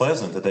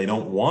unpleasant that they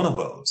don't want to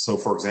vote. So,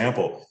 for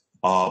example,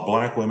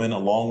 Black women,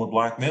 along with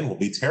Black men, will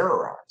be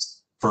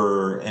terrorized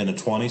in the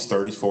 20s,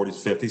 30s, 40s,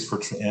 50s,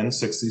 and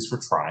 60s for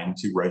trying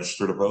to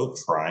register to vote,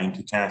 trying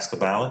to cast a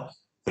ballot,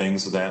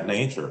 things of that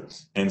nature.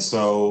 And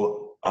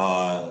so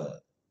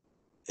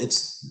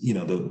it's,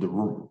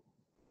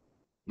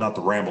 not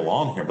to ramble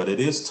on here, but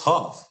it is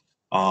tough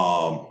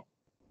to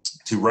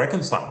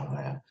reconcile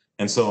that.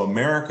 And so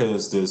America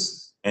is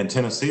this, and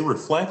Tennessee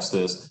reflects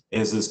this,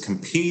 is this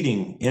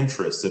competing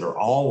interests that are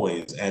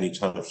always at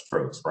each other's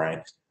throats,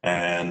 right?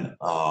 And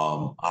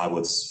I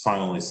would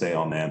finally say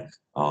on that,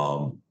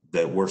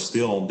 that we're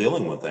still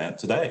dealing with that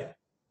today.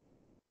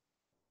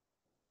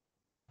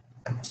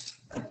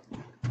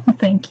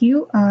 Thank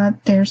you.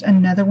 There's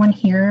another one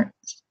here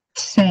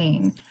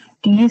saying,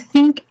 do you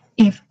think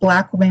if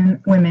Black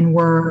women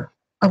were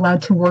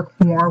allowed to work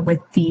more with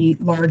the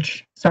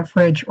large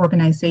suffrage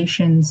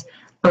organizations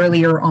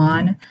earlier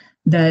on,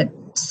 that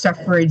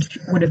suffrage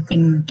would have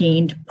been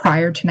gained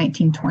prior to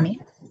 1920?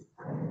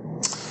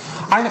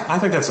 I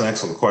think that's an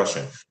excellent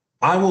question.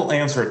 I will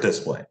answer it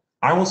this way.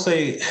 I will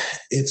say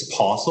it's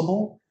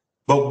possible,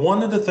 but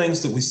one of the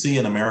things that we see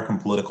in American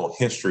political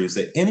history is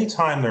that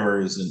anytime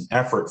there is an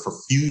effort for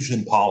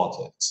fusion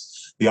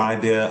politics, the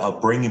idea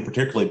of bringing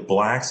particularly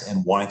Blacks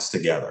and whites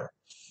together,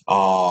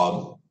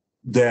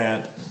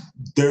 that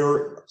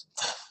there's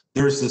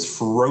this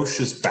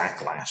ferocious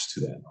backlash to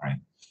that, right?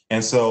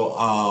 And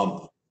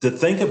so to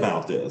think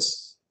about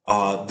this,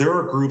 there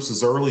are groups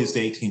as early as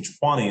the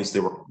 1820s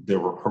that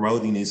were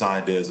promoting these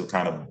ideas of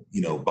kind of,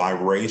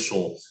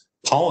 biracial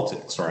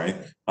politics, right?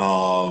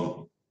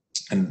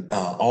 And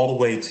all the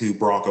way to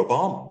Barack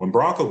Obama. When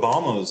Barack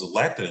Obama was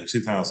elected in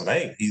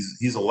 2008,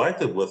 he's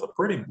elected with a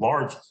pretty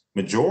large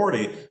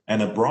majority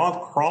and a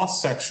broad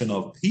cross-section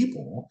of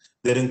people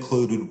that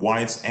included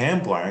whites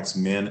and Blacks,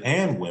 men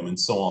and women,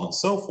 so on and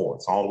so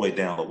forth, all the way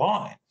down the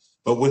line.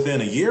 But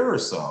within a year or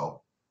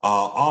so,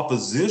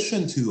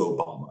 opposition to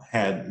Obama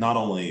had not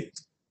only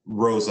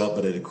rose up,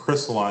 but it had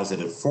crystallized, it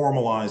had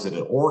formalized, it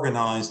had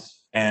organized,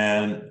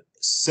 and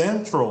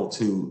central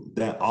to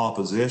that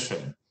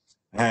opposition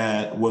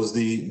was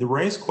the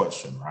race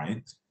question,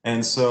 right?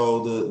 And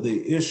so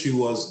the issue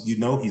was,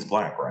 he's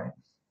Black, right?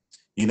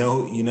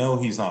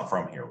 He's not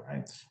from here, right?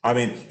 right? I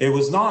mean, it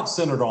was not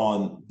centered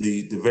on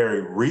the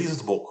very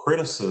reasonable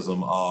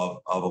criticism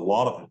of a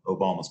lot of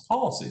Obama's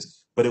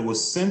policies, but it was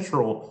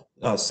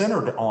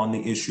centered on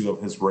the issue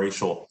of his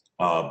racial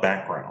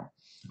background.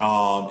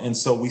 And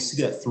so we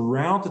see that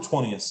throughout the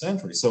 20th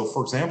century. So,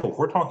 for example, if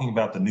we're talking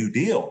about the New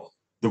Deal,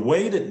 the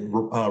way that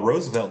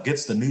Roosevelt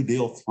gets the New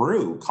Deal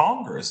through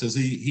Congress is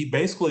he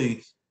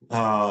basically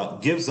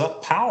gives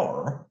up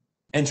power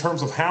in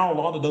terms of how a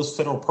lot of those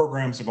federal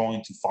programs are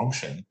going to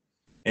function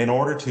in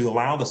order to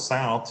allow the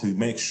South to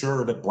make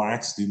sure that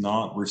blacks do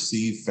not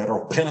receive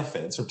federal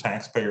benefits or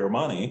taxpayer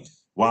money,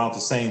 while at the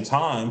same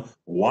time,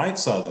 white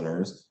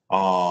Southerners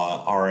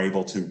are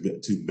able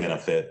to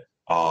benefit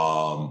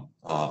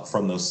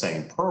from those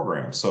same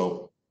programs.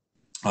 So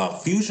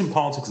fusion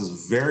politics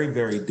is very,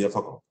 very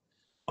difficult.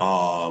 I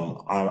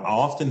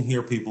often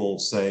hear people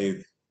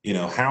say,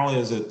 how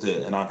is it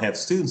that, and I've had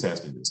students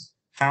ask me this,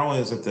 how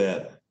is it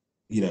that,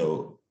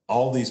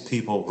 all these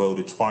people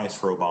voted twice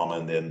for Obama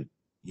and then,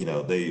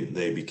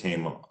 they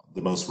became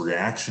the most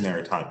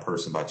reactionary type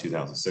person by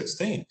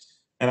 2016?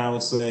 And I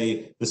would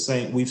say the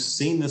same, we've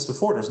seen this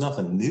before. There's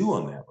nothing new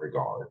in that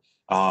regard.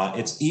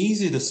 It's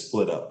easy to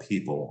split up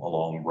people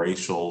along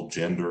racial,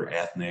 gender,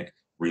 ethnic,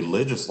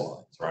 religious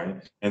lines,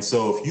 right? And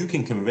so if you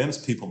can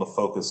convince people to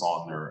focus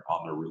on their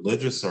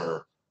religious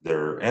or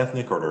their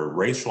ethnic or their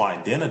racial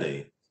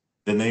identity,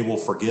 then they will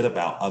forget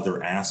about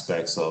other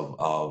aspects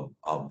of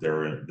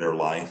their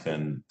life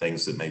and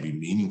things that may be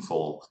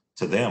meaningful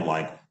to them,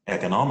 like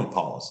economic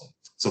policy.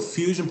 So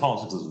fusion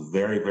politics is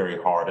very,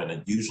 very hard, and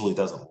it usually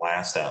doesn't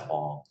last that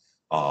long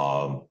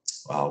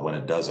when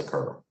it does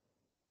occur.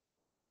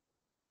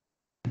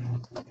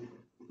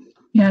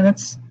 Yeah,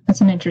 that's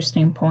an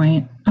interesting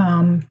point.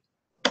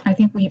 I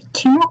think we have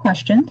two more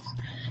questions.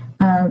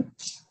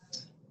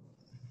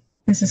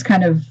 This is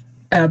kind of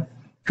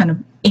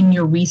in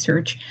your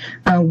research.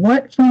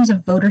 What forms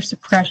of voter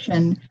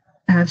suppression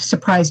have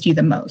surprised you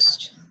the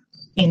most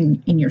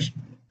in your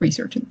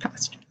research in the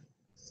past?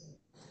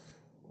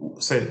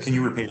 Can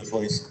you repeat it,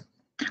 please?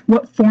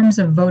 What forms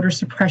of voter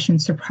suppression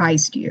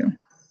surprised you?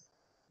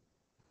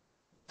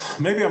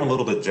 Maybe I'm a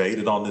little bit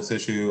jaded on this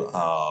issue.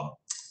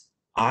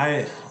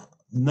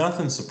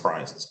 Nothing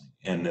surprises me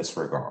in this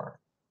regard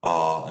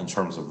in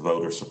terms of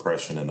voter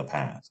suppression in the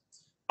past.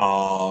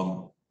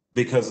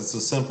 Because it's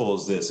as simple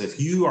as this. If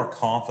you are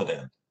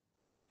confident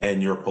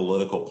in your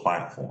political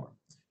platform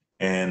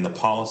and the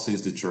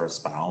policies that you're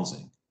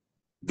espousing,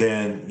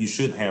 then you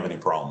shouldn't have any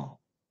problem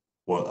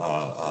with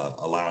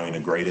allowing the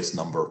greatest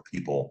number of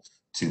people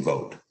to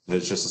vote.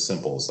 It's just as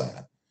simple as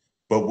that.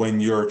 But when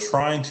you're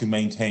trying to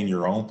maintain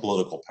your own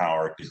political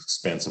power at the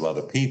expense of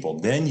other people,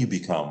 then you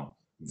become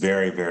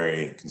very,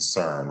 very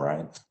concerned,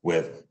 right,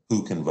 with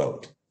who can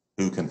vote.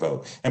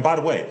 And by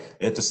the way,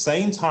 at the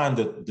same time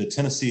that the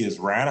Tennessee is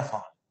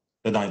ratifying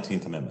the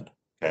 19th Amendment,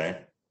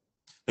 okay,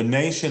 the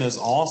nation is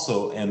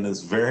also in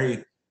this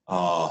very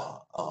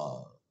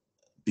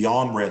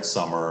beyond Red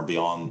Summer,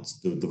 beyond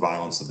the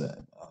violence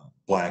that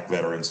Black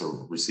veterans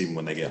are receiving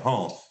when they get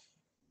home.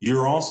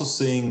 You're also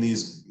seeing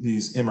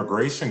these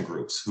immigration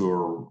groups who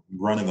are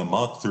running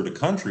amok through the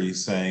country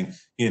saying,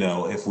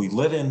 if we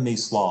let in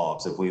these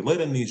Slavs, if we let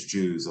in these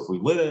Jews, if we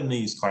let in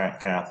these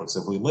Catholics,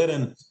 if we let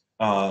in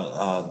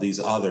these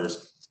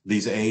others,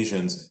 these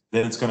Asians,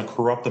 then it's going to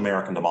corrupt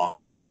American democracy.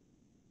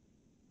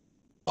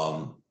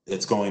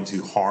 It's going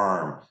to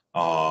harm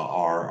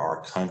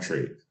our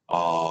country.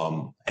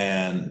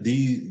 And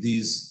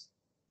these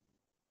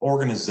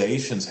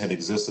organizations had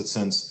existed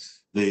since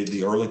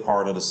the early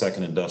part of the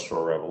Second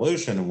Industrial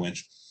Revolution, in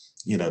which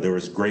there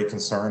was great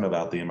concern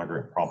about the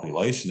immigrant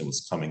population that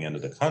was coming into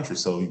the country.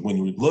 So when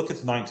you look at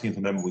the 19th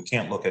Amendment, we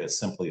can't look at it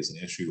simply as an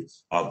issue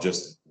of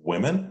just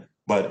women,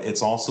 but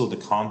it's also the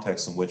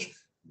context in which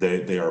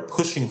they are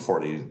pushing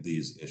for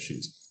these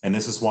issues. And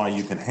this is why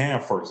you can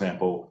have, for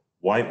example,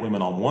 white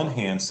women on one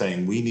hand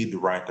saying we need the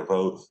right to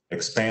vote,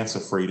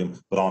 expansive freedom,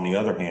 but on the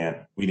other hand,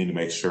 we need to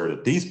make sure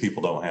that these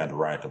people don't have the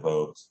right to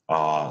vote,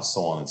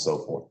 so on and so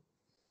forth.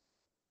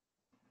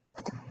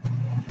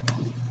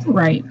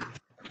 Right.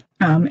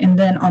 And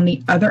then on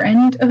the other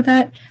end of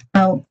that,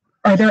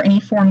 are there any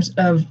forms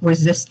of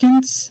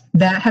resistance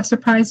that have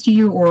surprised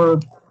you or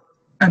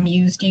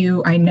amused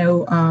you? I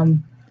know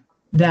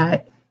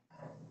that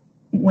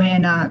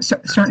when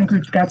certain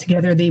groups got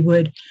together, they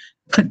would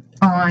put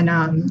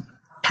on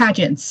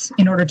pageants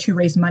in order to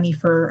raise money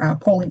for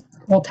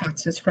poll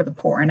taxes for the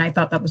poor. And I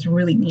thought that was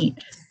really neat.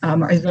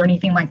 Is there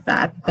anything like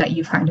that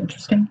you find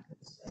interesting?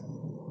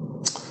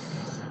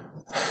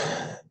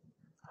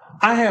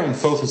 I haven't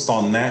focused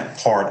on that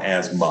part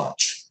as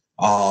much.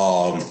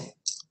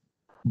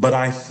 But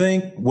I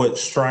think what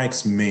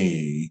strikes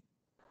me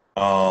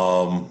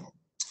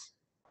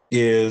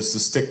is the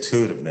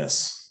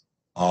stick-to-itiveness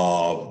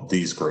of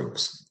these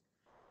groups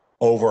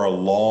over a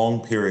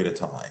long period of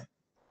time.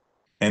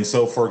 And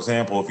so, for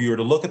example, if you were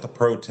to look at the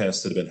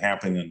protests that have been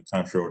happening in the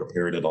country over the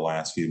period of the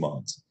last few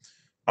months,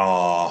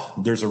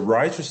 there's a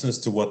righteousness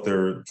to what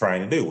they're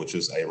trying to do, which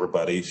is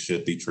everybody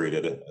should be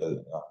treated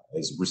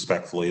as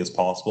respectfully as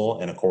possible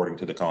and according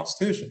to the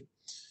Constitution.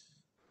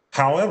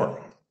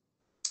 However,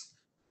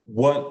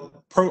 what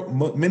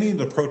many of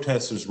the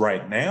protesters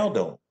right now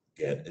don't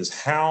get is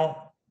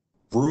how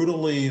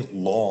brutally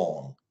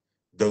long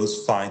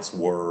those fights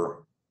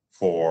were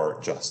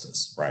for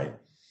justice, right?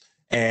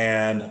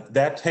 And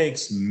that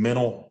takes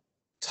mental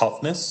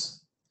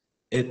toughness.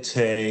 It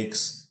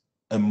takes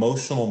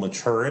emotional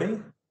maturity.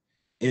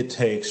 It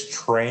takes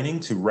training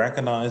to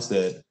recognize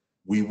that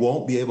we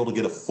won't be able to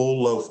get a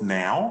full loaf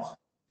now,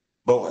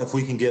 but if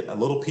we can get a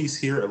little piece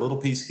here, a little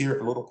piece here,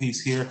 a little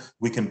piece here,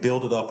 we can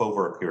build it up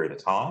over a period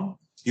of time.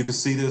 You can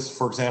see this,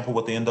 for example,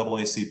 with the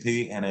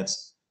NAACP and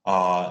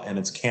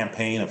its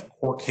campaign of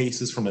court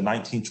cases from the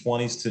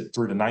 1920s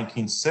through the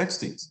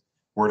 1960s,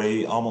 where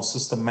they almost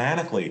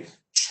systematically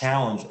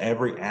challenge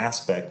every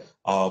aspect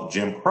of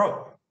Jim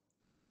Crow.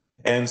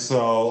 And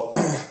so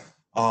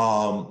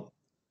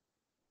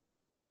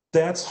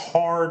that's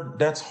hard.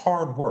 That's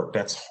hard work.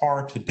 That's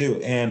hard to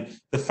do. And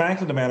the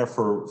fact of the matter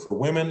for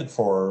women,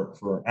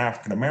 for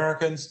African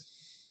Americans,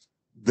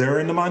 they're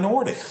in the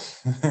minority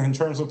in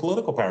terms of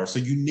political power. So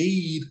you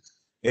need,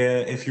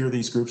 if you're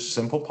these groups,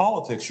 simple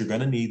politics, you're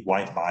going to need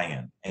white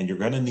buy-in, and you're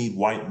going to need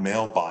white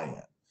male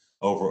buy-in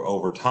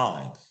over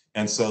time.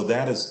 And so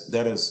that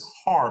is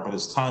hard, but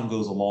as time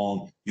goes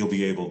along, you'll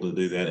be able to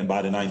do that. And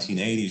by the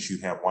 1980s, you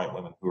have white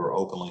women who are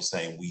openly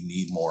saying we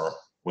need more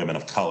women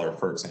of color,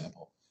 for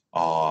example.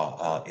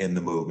 In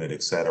the movement,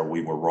 et cetera.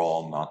 We were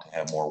wrong not to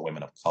have more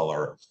women of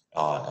color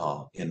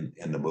in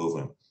the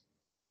movement.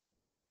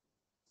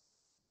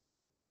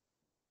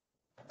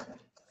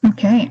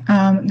 Okay,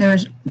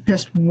 there's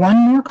just one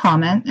more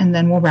comment and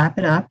then we'll wrap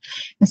it up.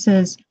 It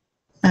says,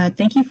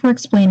 thank you for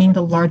explaining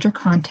the larger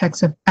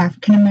context of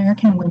African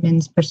American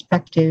women's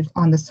perspective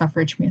on the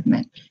suffrage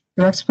movement.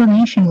 Your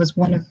explanation was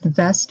one of the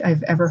best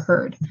I've ever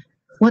heard.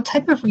 What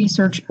type of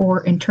research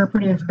or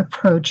interpretive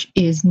approach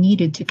is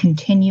needed to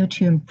continue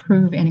to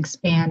improve and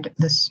expand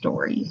the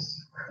story?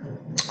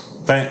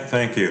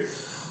 Thank you.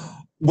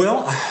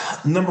 Well,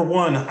 number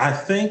one, I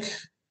think,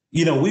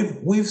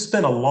 we've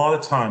spent a lot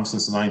of time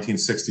since the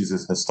 1960s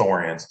as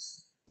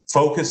historians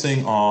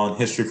focusing on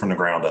history from the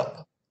ground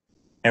up.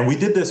 And we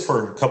did this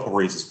for a couple of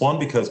reasons. One,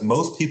 because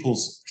most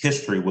people's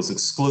history was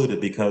excluded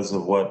because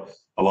of what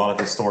a lot of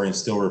historians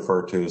still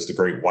refer to as the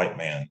great white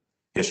man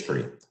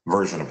history,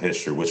 version of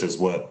history, which is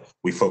what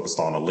we focused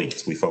on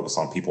elites. We focused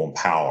on people in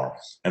power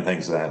and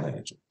things of that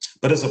nature.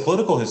 But as a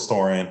political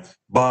historian,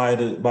 by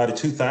the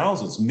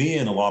 2000s, me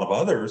and a lot of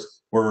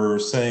others were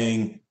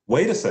saying,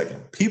 wait a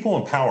second, people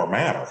in power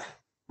matter,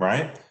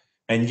 right?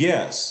 And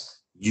yes,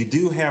 you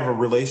do have a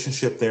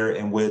relationship there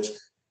in which,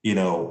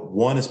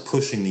 one is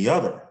pushing the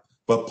other.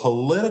 But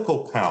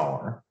political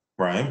power,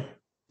 right,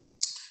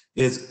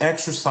 is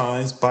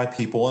exercised by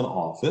people in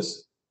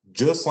office,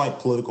 just like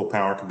political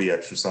power can be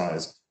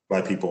exercised by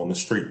people in the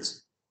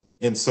streets.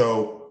 And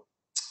so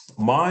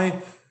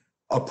my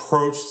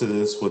approach to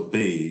this would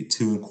be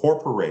to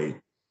incorporate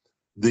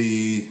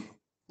the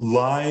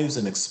lives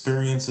and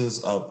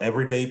experiences of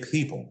everyday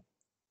people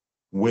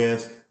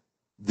with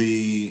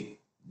the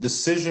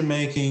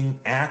decision-making,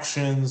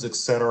 actions, et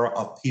cetera,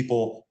 of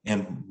people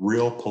in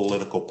real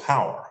political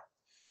power.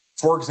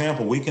 For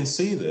example, we can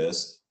see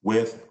this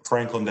with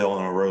Franklin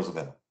Delano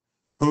Roosevelt,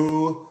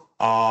 who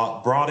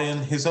brought in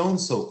his own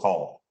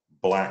so-called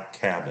Black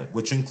cabinet,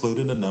 which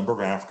included a number of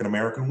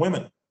African-American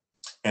women.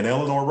 And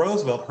Eleanor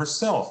Roosevelt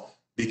herself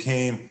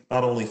became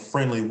not only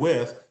friendly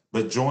with,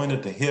 but joined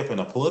at the hip in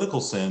a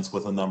political sense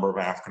with a number of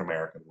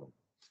African-American women,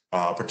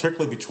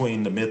 particularly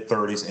between the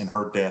mid-30s and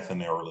her death in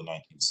the early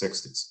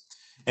 1960s.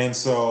 And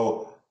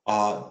so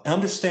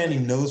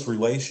understanding those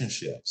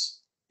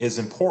relationships is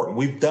important.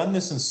 We've done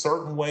this in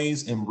certain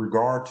ways in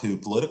regard to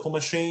political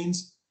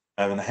machines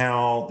and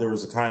how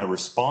there's a kind of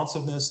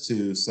responsiveness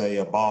to, say,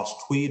 a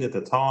boss tweet at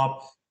the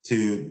top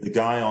to the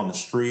guy on the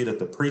street at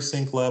the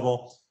precinct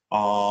level.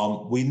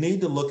 We need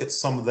to look at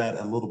some of that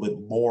a little bit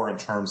more in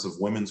terms of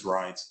women's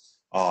rights,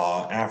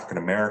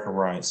 African-American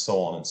rights, so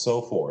on and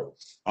so forth.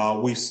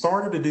 We've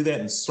started to do that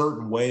in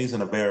certain ways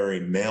in a very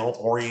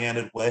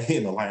male-oriented way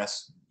in the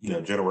last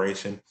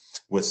generation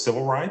with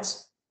civil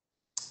rights.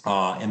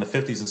 In the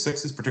 50s and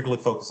 60s,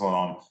 particularly focused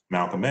on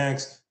Malcolm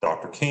X,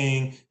 Dr.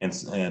 King,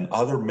 and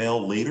other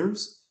male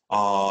leaders.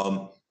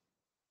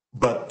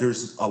 But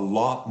there's a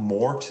lot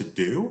more to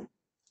do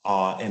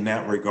in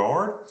that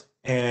regard.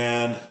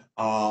 And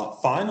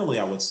finally,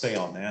 I would say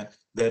on that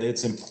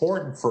it's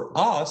important for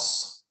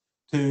us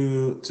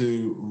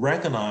to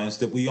recognize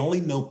that we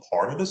only know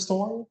part of the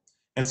story.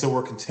 And so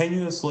we're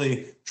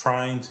continuously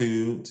trying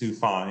to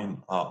find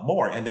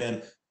more. And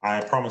then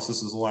I promise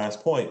this is the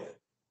last point.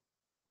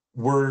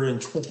 We're in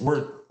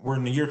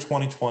the year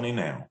 2020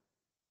 now.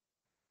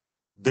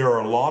 There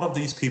are a lot of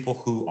these people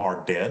who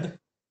are dead,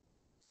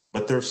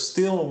 but there's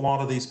still a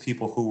lot of these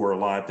people who are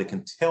alive that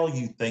can tell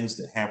you things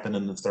that happened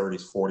in the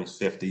 30s, 40s,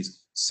 50s,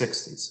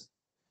 60s.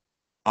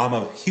 I'm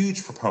a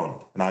huge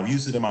proponent, and I've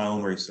used it in my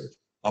own research,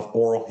 of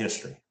oral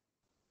history.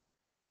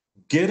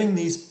 Getting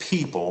these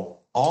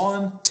people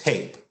on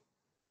tape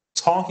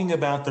talking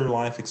about their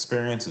life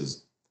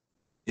experiences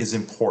is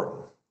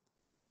important.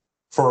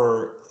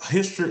 For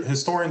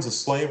historians of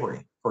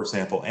slavery, for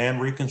example, and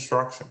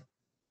Reconstruction,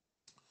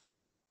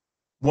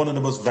 one of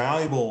the most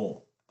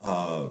valuable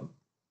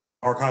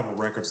archival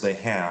records they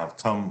have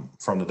come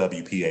from the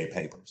WPA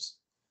papers.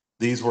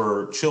 These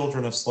were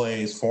children of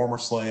slaves, former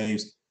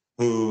slaves,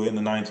 who in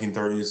the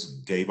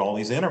 1930s gave all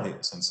these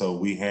interviews. And so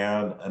we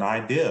had an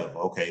idea of,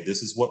 okay,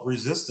 this is what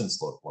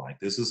resistance looked like.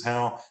 This is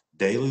how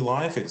daily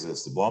life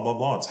existed, blah, blah,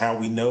 blah. It's how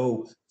we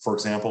know, for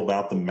example,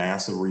 about the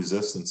massive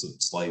resistance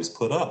that slaves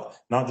put up,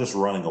 not just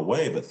running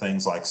away, but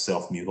things like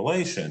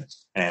self-mutilation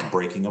and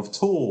breaking of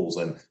tools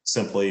and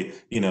simply,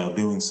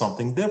 doing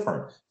something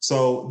different.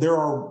 So there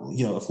are,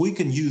 if we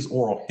can use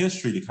oral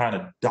history to kind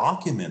of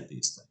document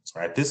these things,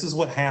 right? This is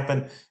what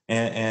happened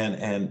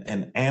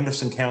in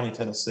Anderson County,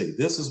 Tennessee.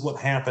 This is what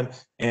happened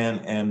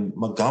in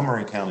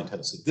Montgomery County,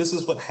 Tennessee. This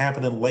is what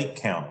happened in Lake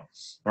County,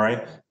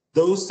 right?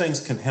 Those things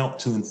can help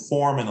to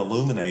inform and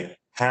illuminate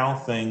how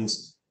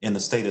things in the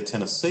state of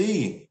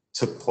Tennessee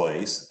took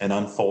place and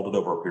unfolded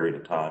over a period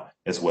of time,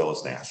 as well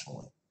as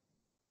nationally.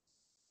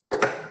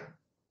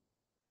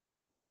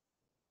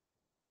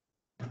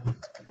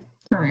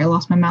 Sorry, I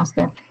lost my mouse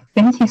there.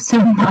 Thank you so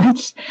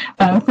much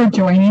for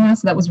joining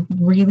us. That was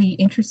really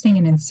interesting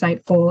and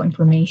insightful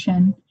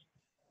information.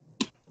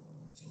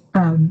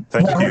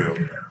 Thank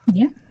you.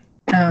 Yeah.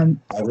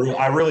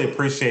 I really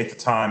appreciate the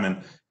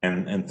time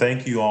and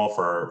thank you all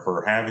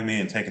for having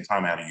me and taking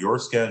time out of your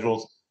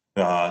schedules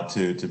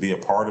to be a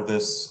part of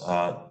this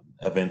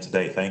event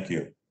today. Thank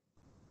you.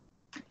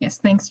 Yes,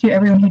 thanks to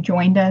everyone who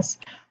joined us.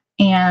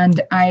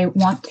 And I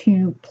want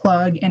to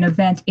plug an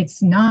event.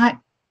 It's not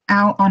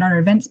out on our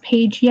events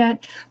page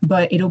yet,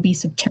 but it'll be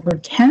September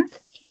 10th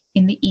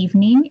in the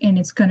evening, and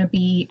it's going to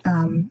be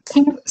kind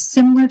of a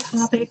similar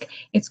topic.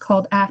 It's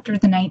called After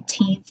the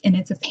 19th, and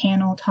it's a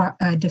panel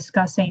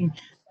discussing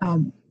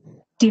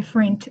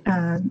different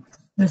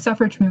the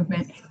suffrage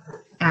movement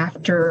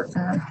after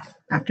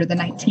the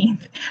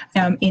 19th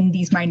in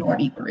these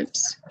minority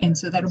groups. And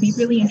so that'll be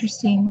really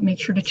interesting. Make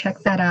sure to check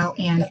that out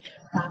and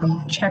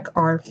check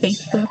our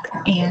Facebook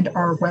and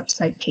our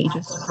website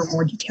pages for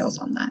more details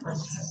on that.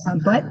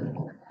 But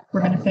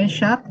we're going to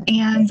finish up,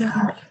 and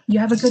you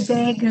have a good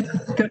day,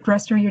 good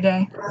rest of your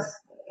day.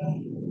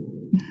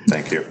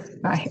 Thank you.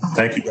 Bye.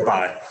 Thank you.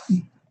 Bye.